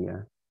here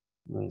earlier,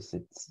 where is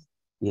it?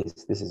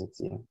 Yes, this is it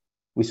here.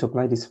 We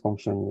supply this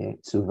function here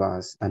to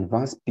vars, and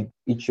vars pick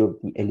each of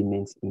the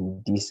elements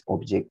in this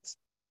object.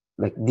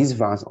 Like this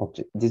vars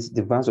object,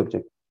 the vars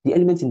object, the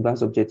elements in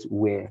vars object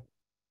were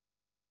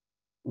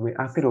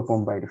acted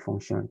upon by the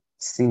function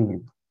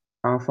singly.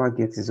 Alpha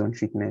gets its own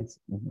treatment,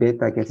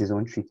 beta gets its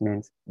own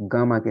treatment,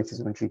 gamma gets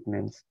its own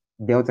treatment,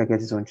 delta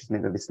gets its own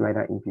treatment of the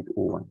slider input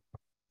O1,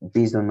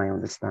 based on my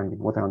understanding,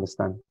 what I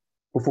understand.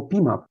 But for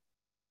pmap,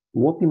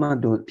 what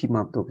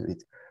pmap does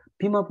it.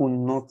 Pmap will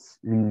not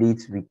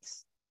relate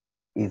with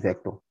a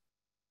vector.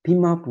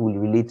 Pmap will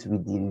relate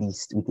with a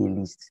list.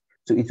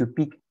 So it will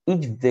pick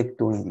each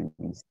vector in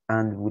the list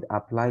and would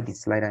apply the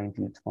slider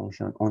input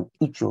function on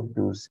each of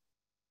those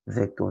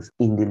vectors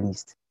in the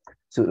list.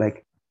 So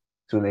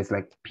there's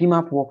like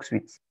pmap works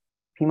with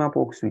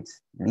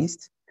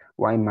list,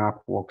 while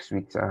map works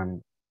with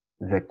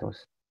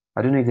vectors.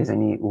 I don't know if there's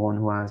anyone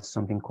who has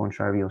something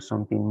contrary or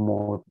something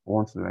more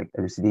wants to like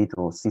elucidate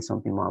or see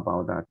something more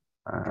about that.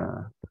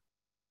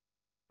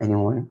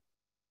 Anyone?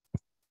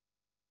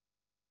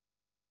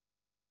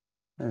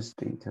 That's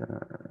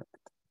data.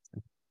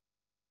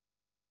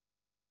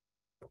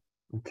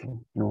 Okay,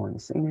 no one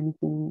is saying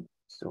anything.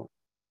 So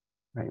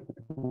right,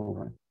 move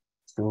on.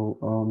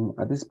 So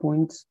at this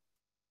point,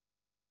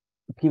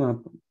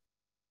 pmap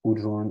would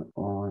run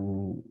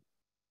on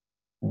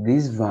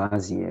this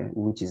vars here,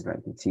 which is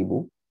like the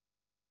table,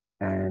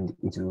 and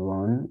it will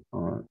run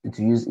it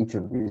will use each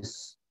of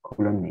these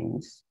column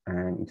names,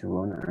 and it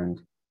will run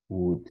and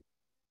would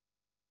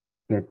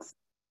get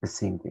the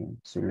same thing.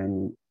 So let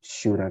me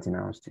show that in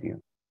our studio.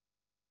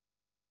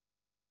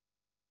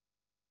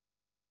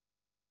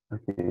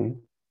 Okay,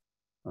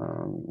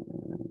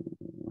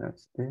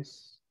 that's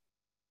this.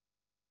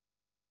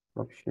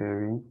 Stop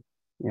sharing.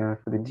 Yeah,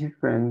 for the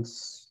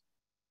difference,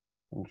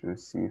 Control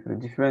C. For the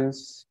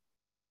difference,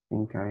 I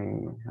think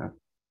I have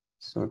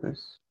saw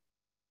this.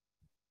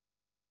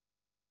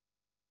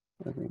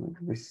 I think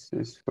this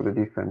is for the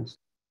difference.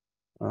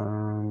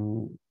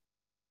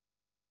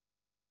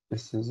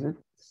 This is it.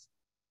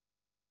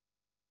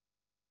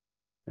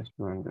 Let's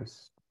run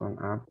this one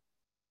app.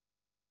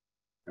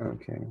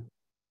 Okay.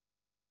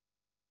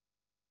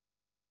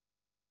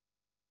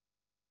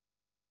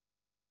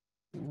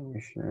 Let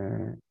me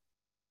share.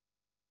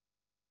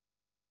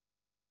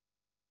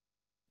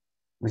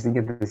 We still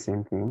get the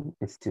same thing.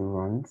 It still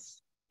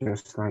runs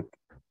just like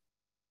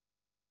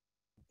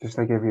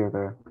every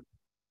other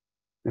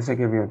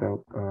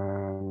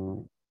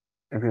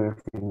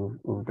thing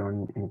we've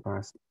done in the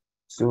past.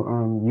 So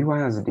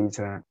UI as a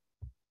data.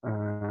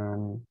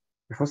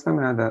 The first time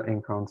I had that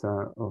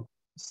encounter of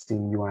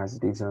seeing UI as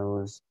data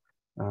was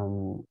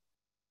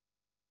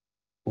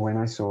when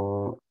I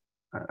saw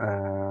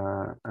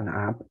an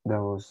app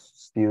that was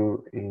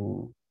still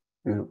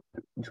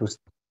it was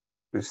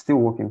still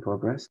work in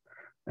progress,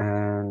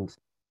 and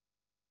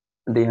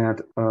they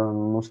had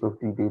most of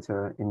the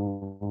data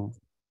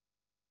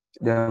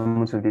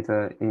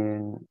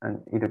in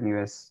an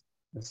AWS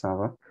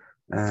server,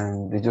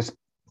 and they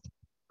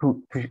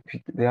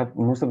have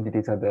most of the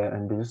data there,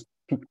 and they just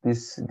pick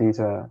this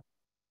data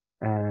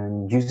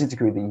and use it to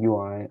create the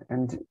UI.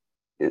 And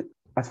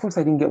at first,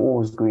 I didn't get what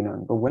was going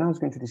on, but when I was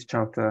going through this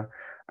chapter,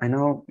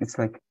 it's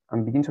like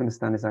I'm beginning to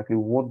understand exactly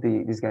what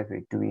these guys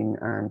were doing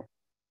and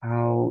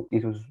how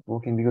it was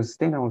working. Because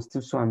then I was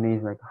still so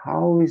amazed, like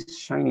how is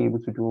Shiny able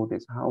to do all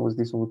this? How was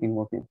this whole thing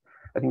working?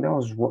 I think that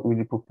was what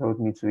really propelled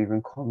me to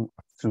even come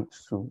to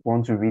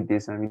want to read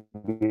this and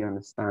really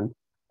understand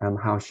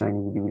how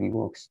Shiny really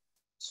works.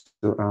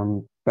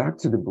 So back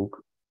to the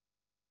book.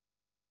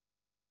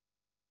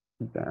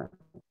 Back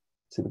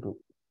to the book.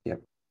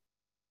 Yep.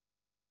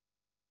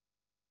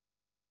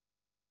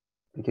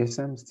 I guess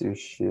I'm still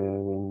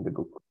sharing the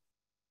book.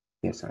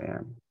 Yes, I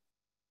am.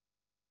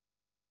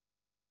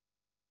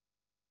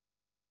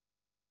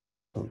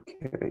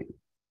 Okay.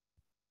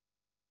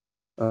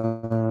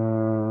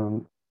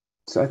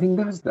 So I think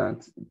that's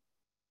that.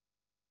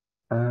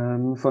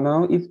 For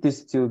now, if this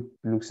still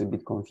looks a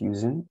bit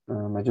confusing,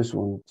 I just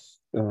want,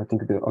 I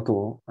think the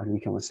author, Hadley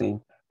Wickham was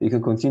saying, you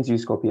can continue to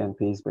use copy and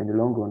paste, but in the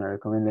long run, I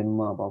recommend learning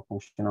more about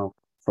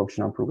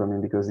functional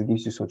programming because it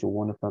gives you such a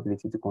wonderful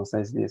ability to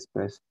concisely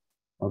express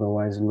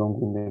otherwise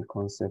long-winded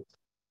concepts.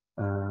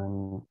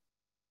 So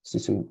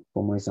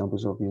for more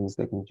examples of using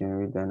that can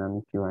generate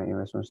dynamic UI in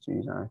response to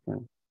user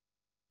action.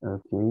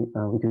 Okay,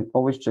 we can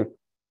always check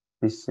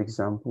this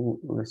example.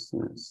 Let's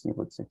see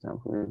what this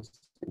example is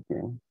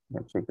again.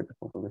 Let's check the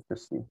default. Let's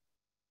just see.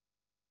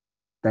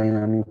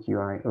 Dynamic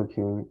UI.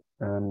 Okay.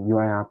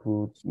 UI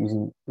output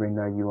using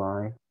render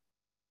UI.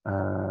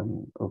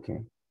 Okay.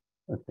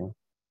 Okay.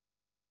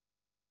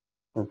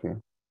 Okay.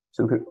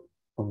 So we could,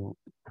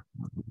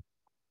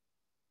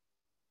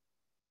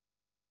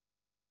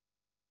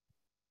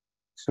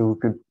 so we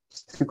could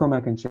still come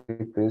back and check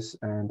this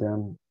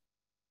and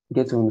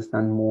get to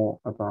understand more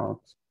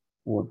about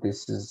what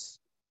this is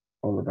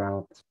all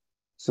about.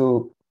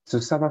 So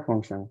server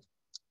functions.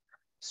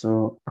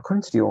 So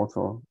according to the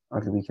author,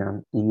 Hadley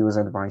Wickham, he was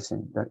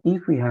advising that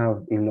if we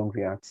have a long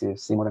reactive,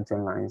 say more than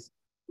 10 lines,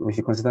 we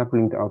should consider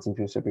pulling it out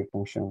into a separate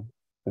function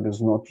that does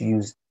not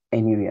use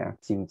any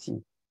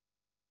reactivity.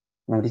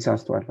 Now, this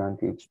has two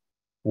advantages.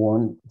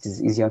 One, it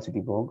is easier to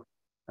debug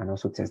and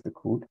also test the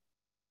code.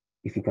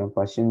 If you can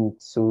fashion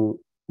it so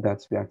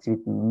that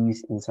reactivity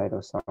lives inside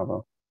a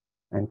server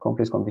and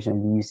complex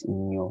computation lives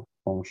in your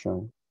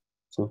function.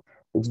 So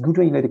it's good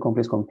when you let the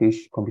complex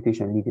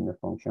computation live in the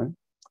function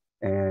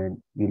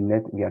and you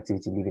let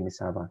reactivity live in the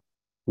server.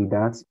 With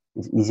that,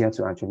 it's easier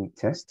to actually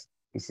test.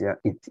 It's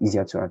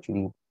easier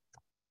to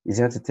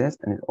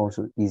test, and it's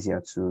also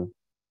easier to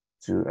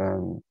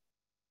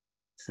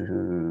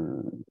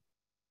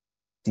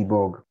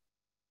debug.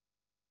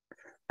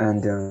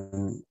 And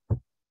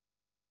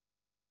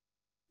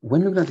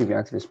when looking at the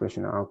reactive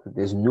expression output,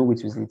 there's no way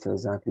to easily tell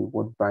exactly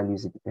what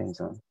values it depends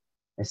on,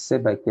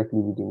 except by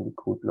carefully reading the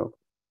code block.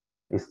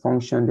 A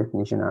function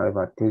definition,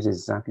 however, tells you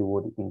exactly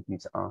what the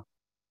inputs are.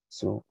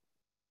 So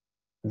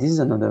this is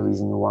another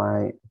reason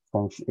why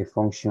a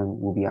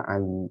function will be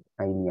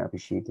highly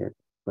appreciated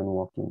when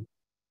working.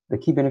 The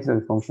key benefit of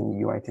the function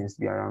UI tends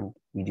to be around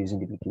reducing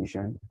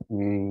duplication.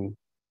 We've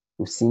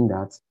seen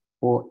that.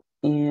 But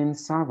in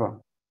server,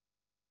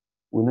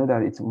 we know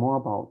that it's more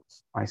about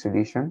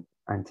isolation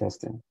and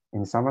testing.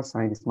 In server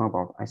side, it's more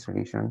about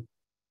isolation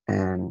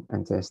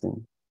and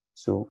testing.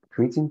 So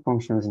creating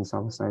functions in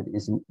server side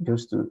is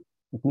just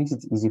it makes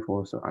it easy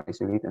for us to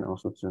isolate and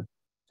also to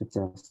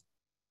test.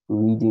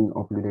 Reading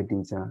uploaded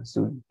data.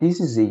 So this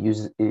is a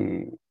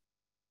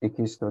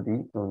case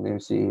study, or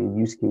let's say a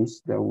use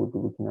case that we'll be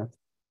looking at.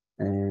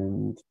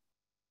 And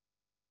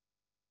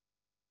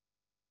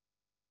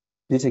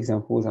this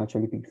example is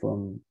actually picked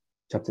from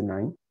chapter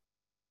 9.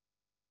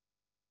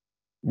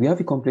 We have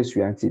a complex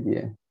reactive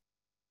here.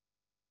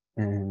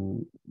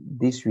 And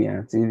this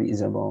reactive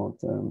is about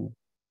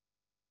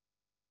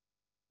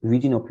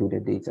reading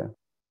uploaded data.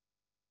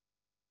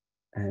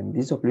 And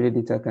this uploaded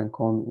data can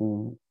come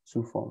in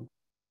two forms,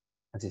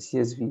 as a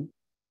CSV,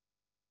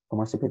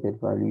 comma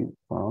separated value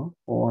file,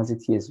 or as a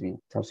TSV,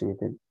 tab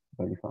separated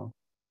value file.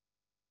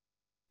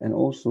 And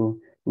also,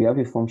 we have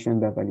a function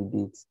that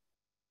validates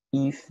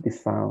if the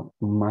file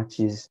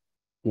matches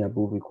the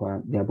above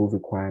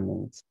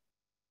requirements.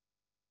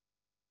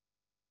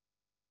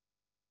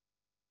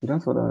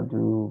 Without further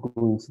ado,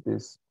 go into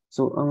this.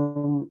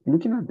 So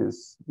looking at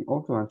this, the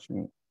author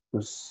actually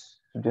was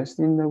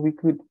suggesting that we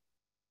could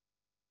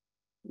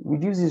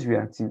reduce this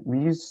reactive,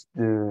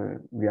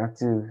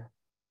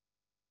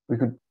 we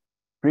could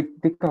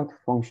take out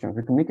functions.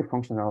 We can make a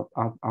function out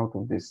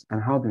of this.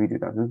 And how do we do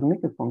that? We can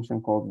make a function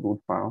called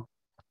load file.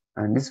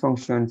 And this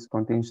function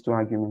contains two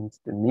arguments,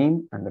 the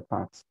name and the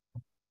path.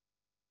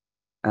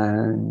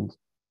 And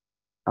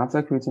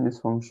after creating this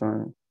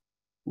function,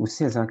 we'll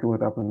see exactly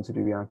what happens to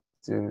the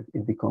reactive.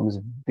 It becomes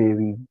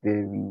very,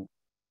 very,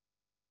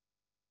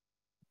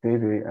 very,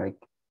 very,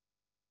 like,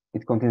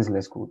 it contains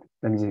less code.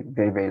 Let me say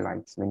very, very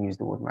light. Let me use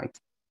the word light.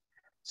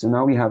 So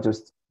now we have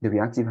just the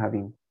reactive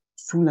having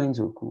 2 lines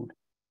of code,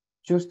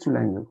 just 2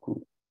 lines of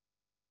code,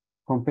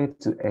 compared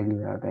to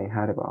earlier that I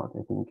had about,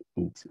 I think,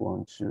 8,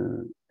 1,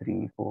 2,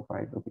 3, 4,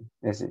 5, okay,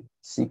 let's say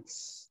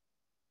 6,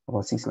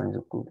 about 6 lines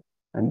of code.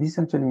 And this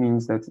actually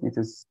means that it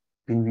has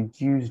been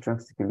reduced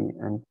drastically,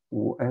 and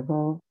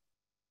whoever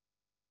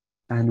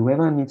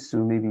needs to,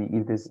 maybe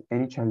if there's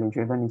any challenge,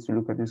 whoever needs to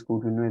look at this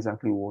code will know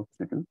exactly what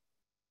to do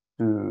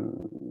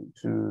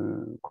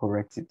to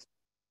correct it.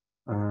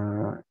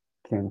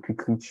 Can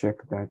quickly check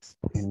that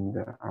in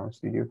the R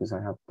Studio because I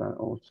have that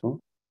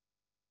also.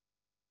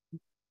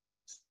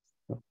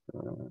 I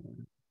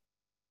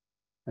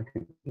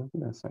could look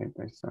at that side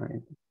by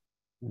side.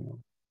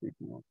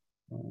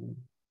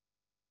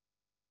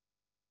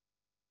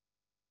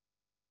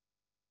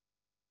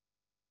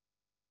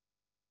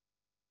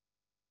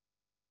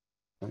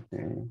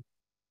 Okay.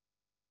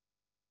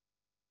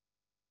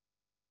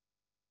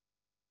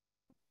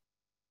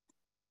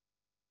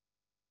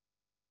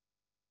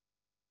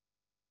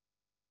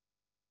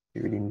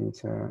 reading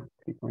data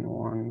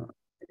 3.1.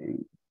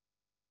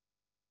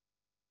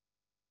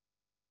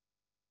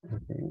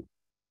 Okay.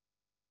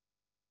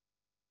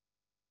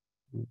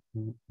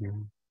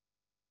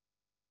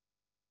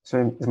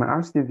 So is my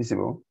R still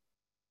visible?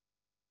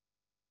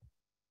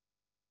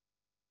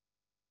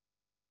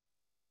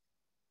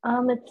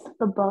 It's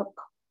the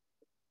book.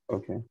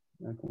 Okay.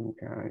 I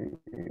think I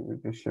will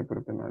just share both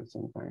of them at the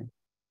same time.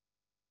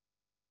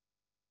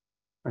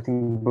 I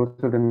think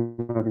both of them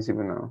are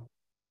visible now.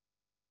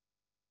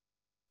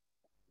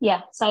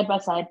 Yeah, side by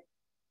side.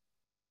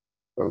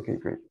 Okay,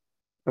 great.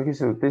 Okay,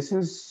 so this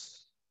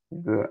is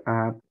the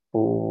app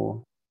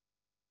for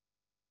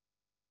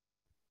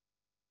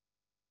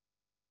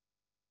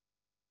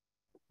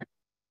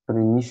the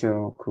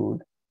initial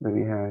code that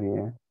we have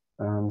here.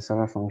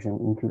 Server function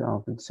include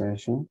output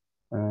session,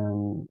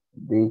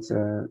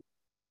 data,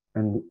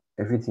 and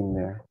everything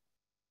there.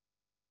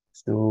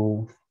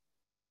 So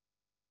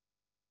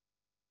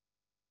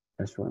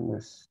let's run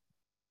this.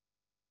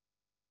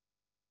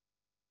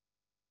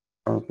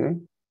 Okay.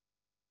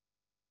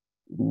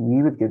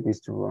 We would get this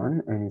to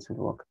run and it would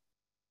work.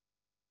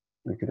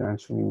 We could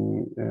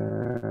actually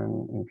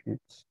include,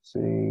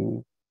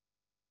 say,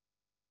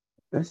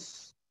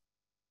 this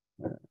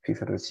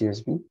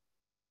FIFA.csv,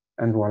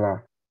 and voila,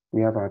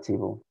 we have our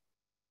table.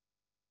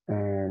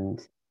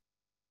 And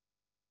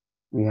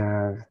we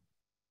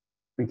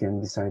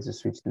can decide to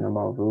switch the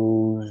number of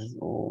rows,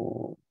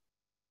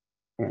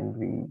 and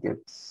we get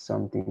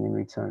something in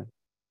return.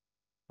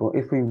 But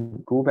if we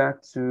go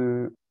back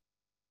to,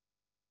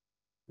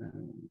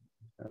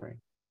 sorry,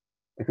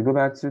 if we go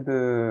back to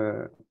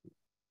the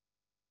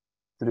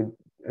the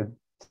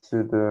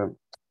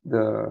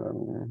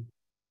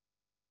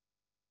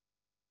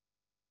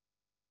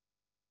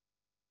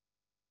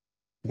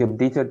the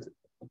updated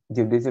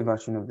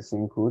version of the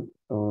same code,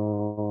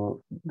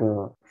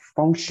 the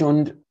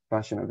functioned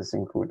version of the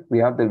same code. We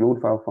have the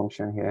load file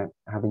function here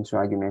having two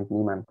arguments,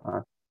 name and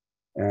path,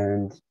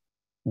 and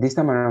this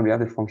time around we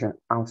have the function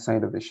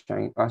outside of the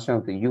outside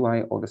of the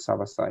UI or the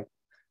server side.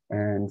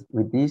 And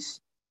with this,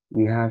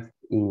 we have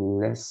a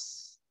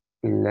less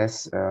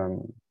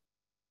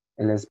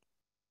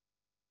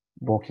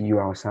bulky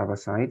UI server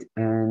side,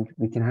 and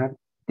we can have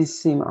the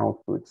same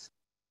outputs,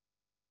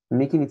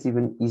 making it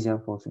even easier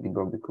for us to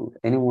debug the code.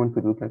 Anyone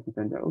could look at it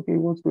and say, okay,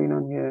 what's going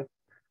on here?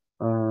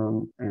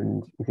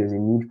 And if there's a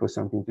need for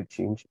something to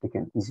change, they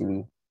can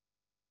easily,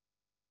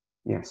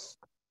 yes.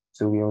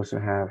 So we also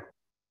have,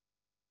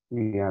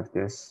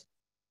 this,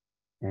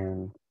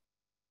 and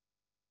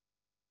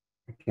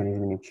I can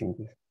easily make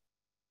changes.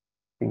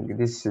 I think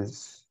this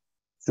is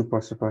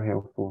super, super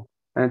helpful.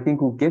 And I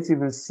think we'll get to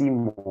even see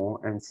more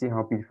and see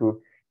how beautiful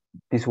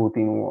this whole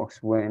thing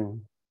works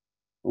when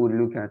we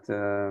look at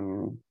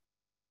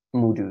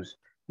modules.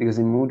 Because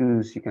in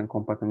modules, you can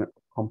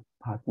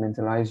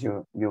compartmentalize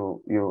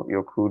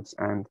your codes,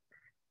 and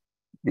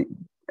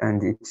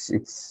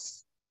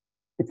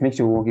it makes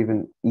your work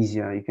even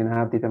easier. You can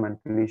have data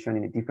manipulation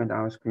in a different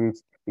R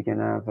scripts. You can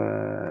have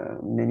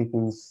many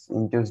things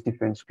in just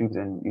different scripts,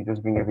 and you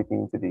just bring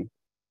everything into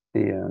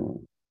the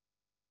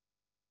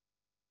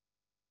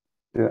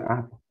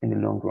app in the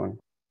long run.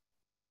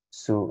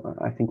 So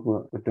I think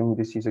we're done with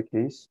this user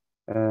case.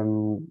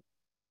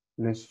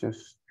 Let's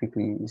just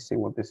quickly say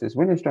what this is.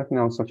 When extracting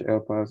out such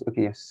helpers,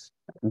 okay, yes,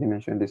 they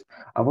mentioned this.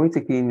 Avoid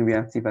taking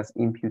reactive as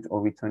input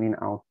or returning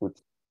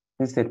output.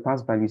 Instead,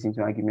 pass values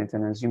into arguments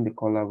and assume the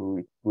caller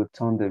will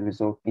turn the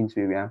result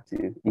into a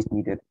reactive if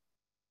needed.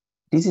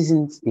 This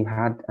isn't a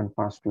hard and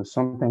fast rule.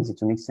 Sometimes it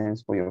will make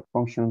sense for your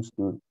functions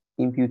to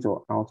input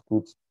or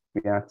output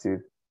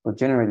reactive, but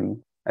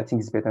generally, I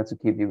think it's better to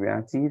keep the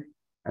reactive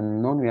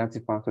and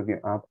non-reactive part of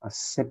your app as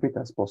separate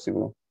as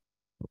possible.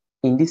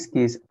 In this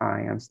case,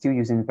 I am still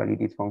using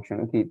validate function.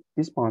 Okay,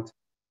 this part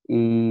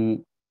is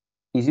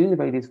using the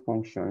validate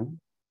function,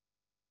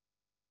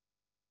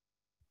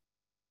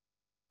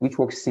 which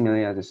works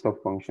similarly as a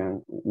stop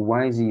function.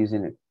 Why is he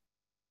using it?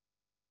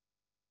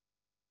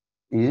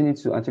 He's using it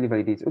to actually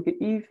validate. Okay,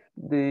 if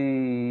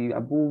the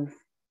above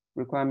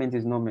requirement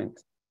is not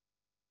met,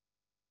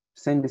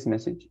 send this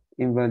message.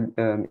 Invalid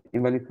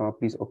file,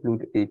 please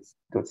upload a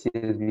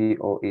 .csv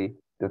or a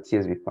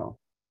 .csv file.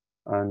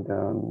 And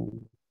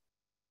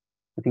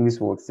I think this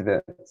works.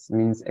 That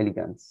means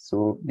elegant.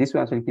 So this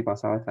will actually keep our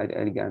server side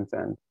elegant,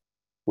 and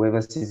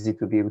whoever sees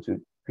it will be able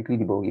to quickly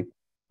debug if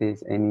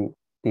there's anything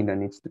that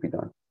needs to be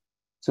done.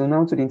 So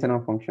now to the internal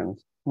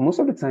functions. Most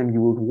of the time,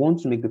 you would want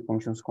to make the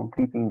functions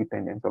completely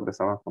independent of the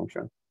server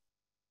function,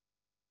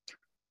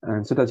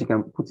 and so that you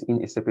can put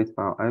in a separate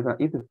file. However,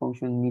 if the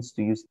function needs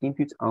to use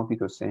input,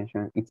 output, or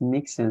session, it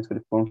makes sense for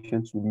the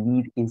function to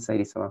live inside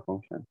the server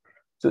function.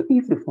 So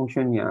if the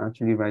function you're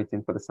actually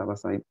writing for the server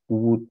side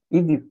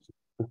if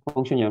the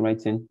function you're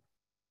writing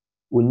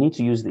will need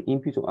to use the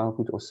input or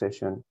output or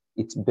session,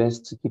 it's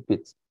best to keep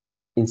it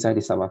inside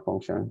the server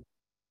function.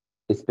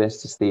 It's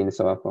best to stay in the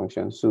server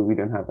function so we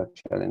don't have a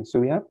challenge. So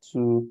we have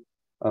two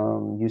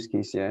use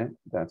case here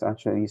that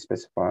actually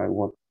specify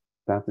what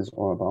that is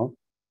all about.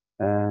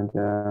 And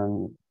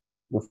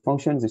the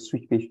function is a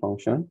switch page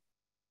function.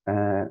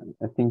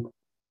 I think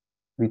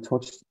we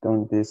touched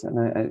on this, and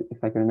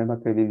if I can remember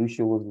correctly,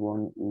 Lucio was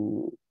one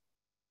who,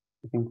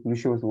 I think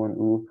Lucio was the one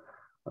who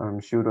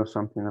showed us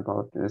something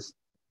about this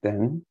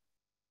then.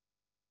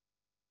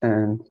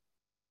 And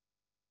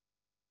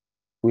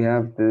we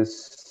have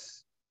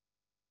this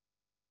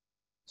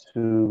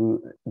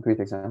two great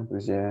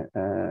examples here,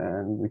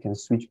 and we can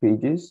switch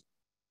pages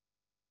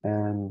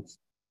and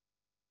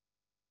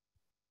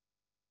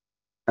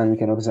we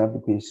can observe the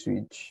page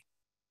switch.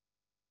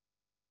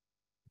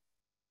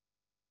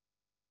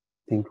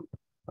 I think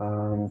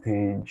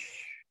page,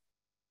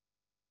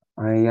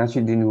 I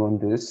actually didn't want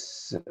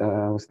this.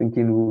 I was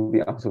thinking we'll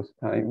be out of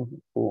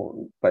time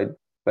by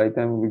the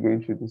time we'll be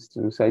going through this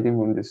too. So I didn't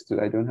want this too.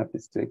 I don't have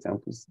these two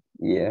examples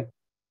here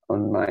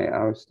on my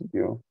R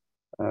Studio.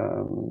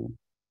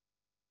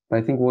 But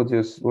I think what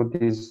this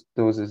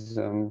does is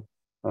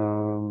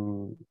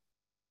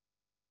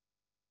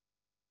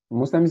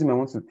most times you might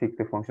want to take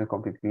the function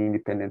completely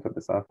independent of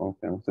the server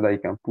function so that you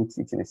can put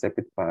it in a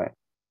separate file.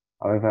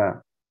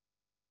 However,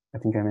 I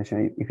think I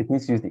mentioned if it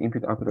needs to use the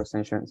input output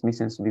extension, it makes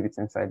sense to leave it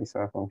inside the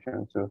server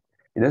function. So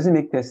it doesn't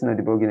make testing or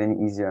debugging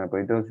any easier, but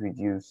it does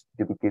reduce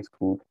duplicated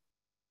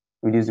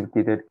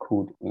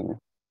code in.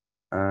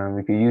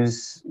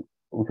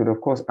 We could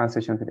of course add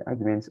session to the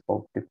arguments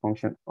of the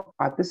function.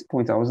 At this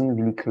point, I wasn't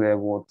really clear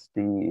what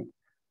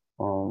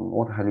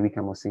Hadley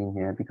Wickham was saying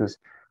here, because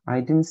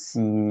I didn't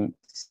see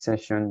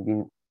session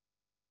being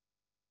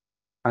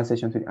add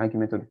session to the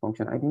argument of the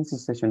function. I didn't see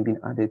session being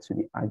added to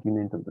the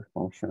argument of the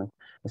function,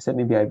 except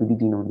maybe I really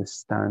didn't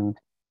understand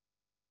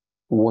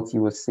what he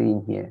was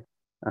saying here.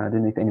 I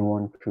don't know if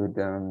anyone could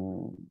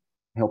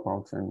help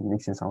out and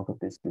make sense out of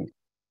this, please.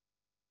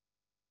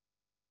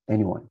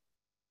 Anyone?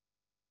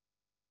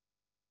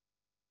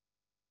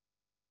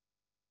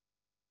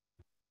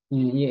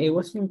 Yeah, it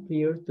wasn't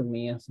clear to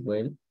me as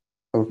well.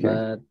 Okay.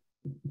 But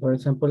for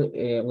example,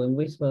 when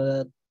we saw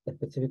that a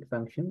specific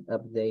function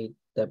update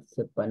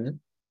dataset panel,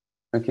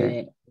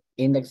 okay.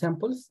 In the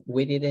examples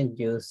we didn't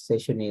use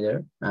session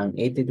either, and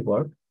it did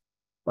work.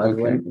 But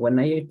okay, when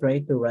I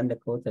tried to run the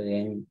code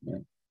again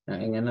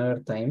in another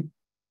time,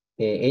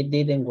 it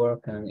didn't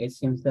work, and it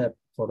seems that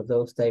for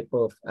those type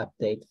of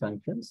update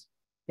functions,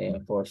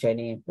 for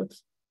shiny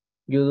inputs,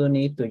 you do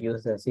need to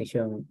use the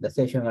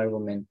session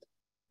argument,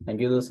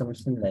 and you do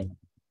something like.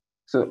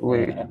 So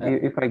wait,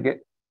 if I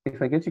get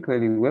you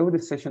clearly, where would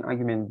the session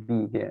argument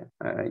be here?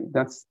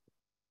 That's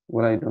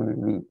what I don't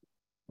read.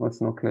 What's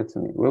not clear to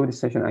me. Where would the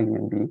session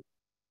argument be?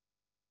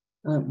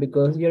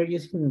 Because you're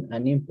using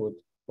an input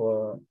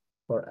for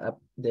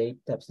update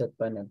dataset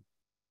panel.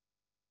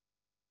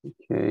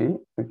 Okay.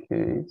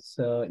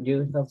 So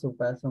you have to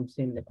pass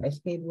something like, I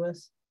think it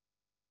was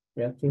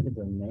reactive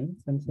domain,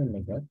 something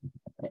like that.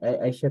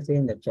 I shared it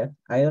in the chat.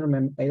 I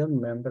don't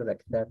remember the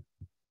exact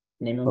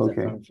name of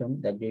the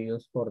function that you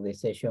use for the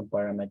session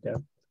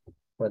parameter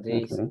for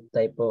this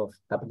type of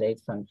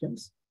update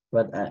functions.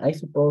 But I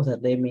suppose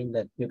that they mean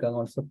that you can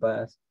also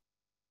pass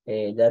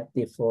that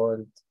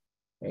default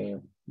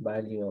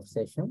value of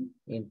session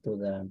into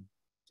the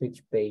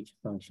switch page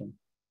function,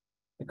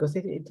 because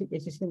it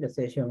is in the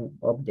session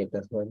object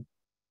as well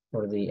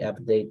for the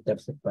update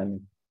dataset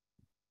panel.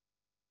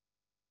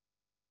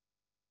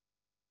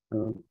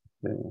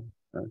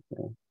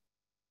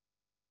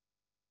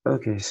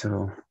 Okay,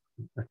 so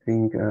I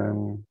think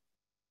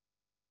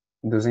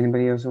does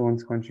anybody else want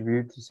to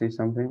contribute to say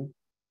something?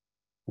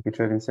 Okay,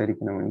 Trevin said he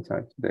can only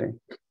type today.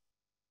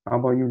 How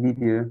about you,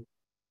 Lydia?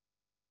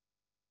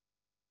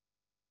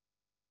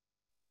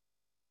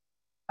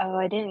 Oh,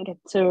 I didn't get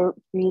to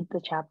read the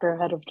chapter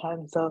ahead of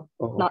time, so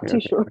not too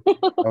sure.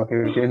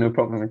 Okay, no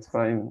problem. It's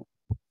fine.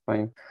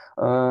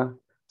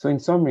 So in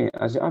summary,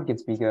 as your app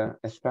gets bigger,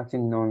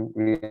 extracting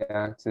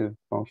non-reactive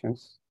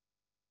functions.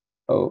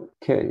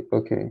 Okay.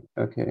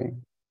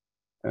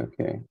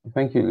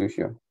 Thank you,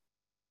 Lucio.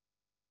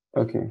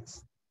 Okay.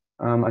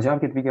 As your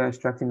app gets bigger,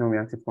 extracting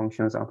non-reactive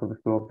functions out of the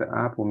flow of the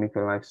app will make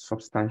your life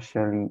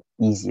substantially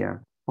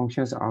easier.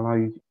 Functions allow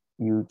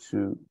you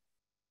to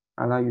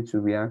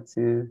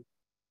reactive.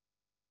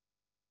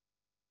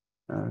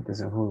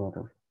 There's a whole lot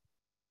of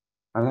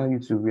allow you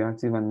to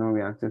reactive and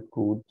non-reactive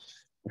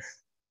codes.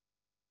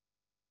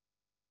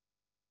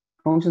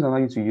 Functions allow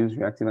you to use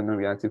reactive and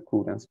non-reactive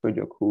code and spread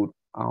your code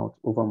out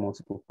over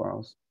multiple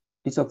files.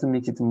 This often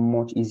makes it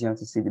much easier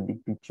to see the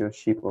big picture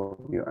shape of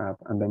your app,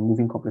 and by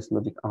moving complex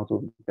logic out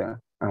of the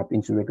app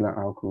into regular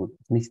R code,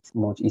 it makes it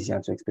much easier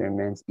to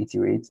experiment,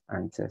 iterate,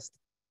 and test.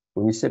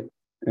 When you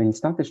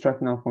start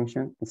extracting out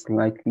function, it's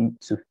likely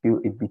to feel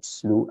a bit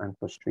slow and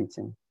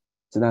frustrating.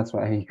 So that's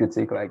why it could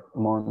take like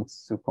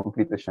months to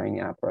complete the Shiny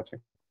app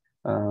project.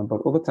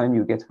 But over time,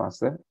 you get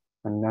faster,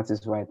 and that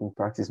is why I think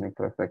practice makes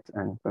perfect.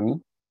 And for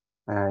me,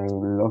 I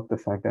love the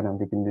fact that I'm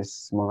taking these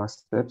smaller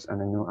steps,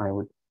 and I know I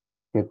would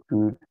get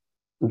good.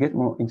 We'll get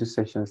more into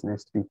sessions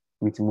next week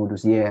with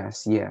modules.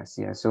 Yes.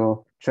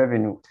 So,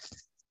 Trevin,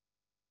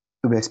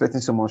 we'll be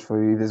expecting so much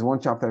for you. There's one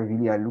chapter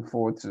really I look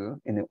forward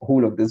to in the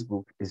whole of this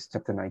book is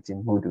chapter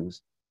 19,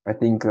 modules. I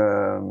think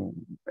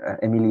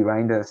Emily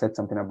Rinder said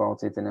something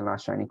about it in the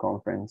last Shiny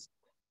conference.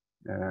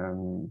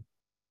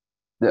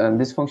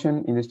 This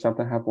function in this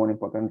chapter have one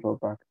important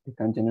drawback. It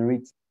can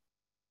generate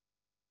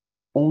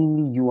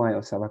only UI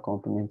or server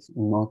components,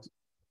 not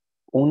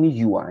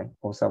only UI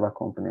or server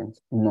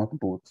components, not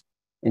both.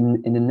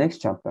 In the next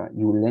chapter,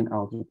 you will learn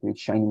how to create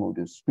shiny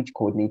modules, which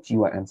coordinate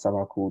UI and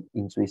server code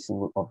into a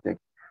single object.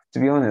 To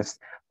be honest,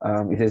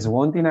 if there's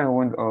one thing I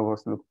want all of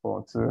us to look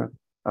forward to,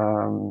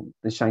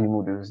 the shiny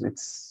modules.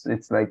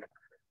 It's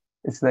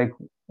like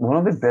one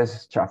of the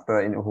best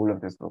chapter in the whole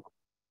of this book.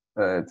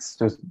 It's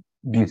just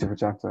beautiful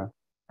chapter,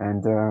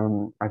 and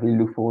I really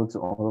look forward to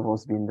all of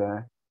us being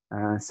there.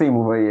 Same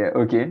over here.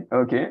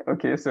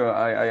 Okay. So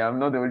I am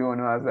not the only one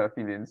who has that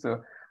feeling.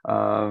 So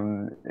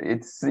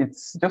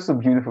it's just so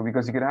beautiful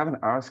because you could have an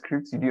R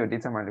script, you do your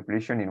data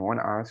manipulation in one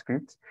R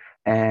script,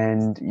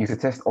 and you could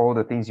test all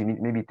the things you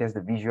need, maybe test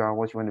the visual,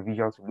 what you want the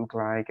visual to look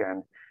like,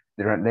 and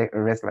the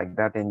rest like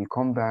that. Then you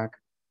come back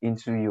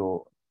into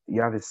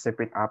you have a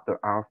separate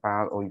app.r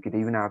file, or you could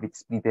even have it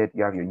splitted.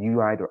 You have your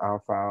UI.r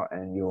file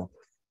and your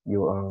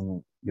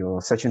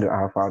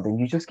section.r file. Then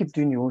you just keep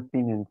doing your own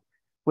thing. And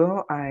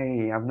well,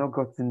 I have not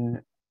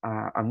gotten,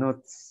 I'm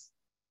not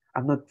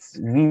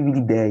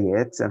really there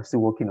yet. I'm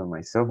still working on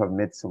myself. I've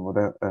met some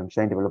other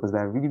Shine developers that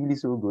are really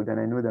so good, and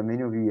I know that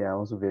many of you are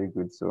also very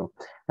good. So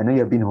I know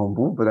you've been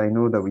humble, but I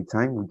know that with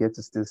time we get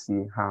to still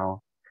see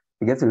how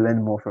we get to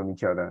learn more from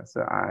each other.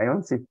 So I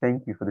want to say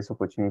thank you for this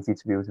opportunity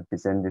to be able to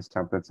present this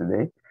chapter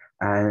today,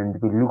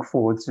 and we look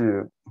forward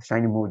to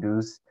Shiny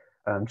modules.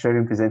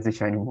 Trevin presenting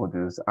Shiny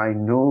modules. I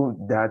know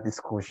that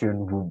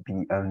discussion will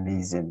be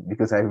amazing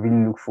because I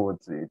really look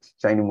forward to it.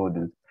 Shiny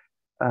modules.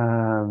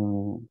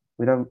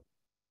 Without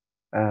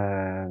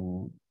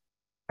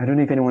I don't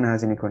know if anyone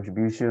has any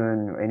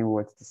contribution or any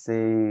words to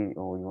say,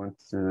 or you want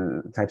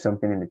to type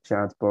something in the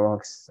chat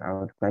box. I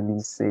would gladly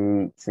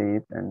say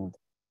it. And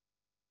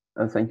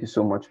thank you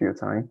so much for your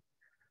time.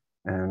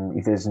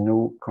 If there's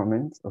no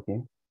comment,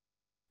 okay.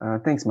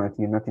 Thanks,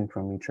 Matthew. Nothing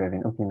from me,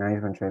 Trevin. Okay,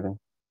 nice one, Trevin.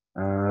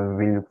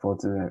 Really look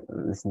forward to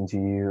listening to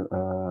you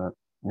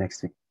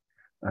next week.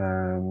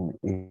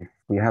 If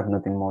we have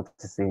nothing more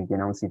to say,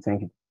 again, I want to say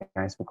thank you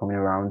guys for coming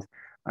around.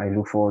 I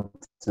look forward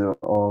to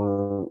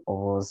all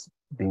of us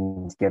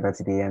being together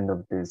to the end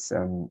of this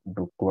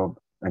book club.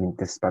 I mean,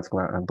 this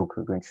particular book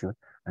we're going through.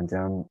 And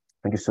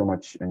thank you so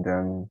much.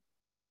 And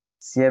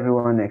see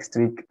everyone next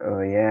week.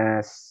 Oh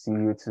yes, see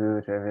you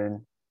too,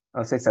 Trevin.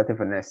 I'm so excited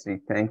for next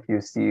week. Thank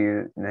you. See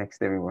you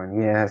next, everyone.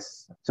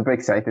 Yes, super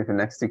excited for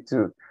next week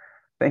too.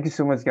 Thank you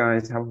so much,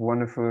 guys. Have a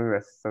wonderful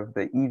rest of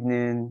the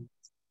evening.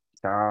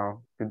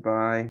 Ciao.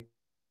 Goodbye.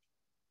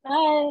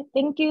 Bye.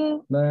 Thank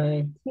you.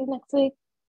 Bye. See you next week.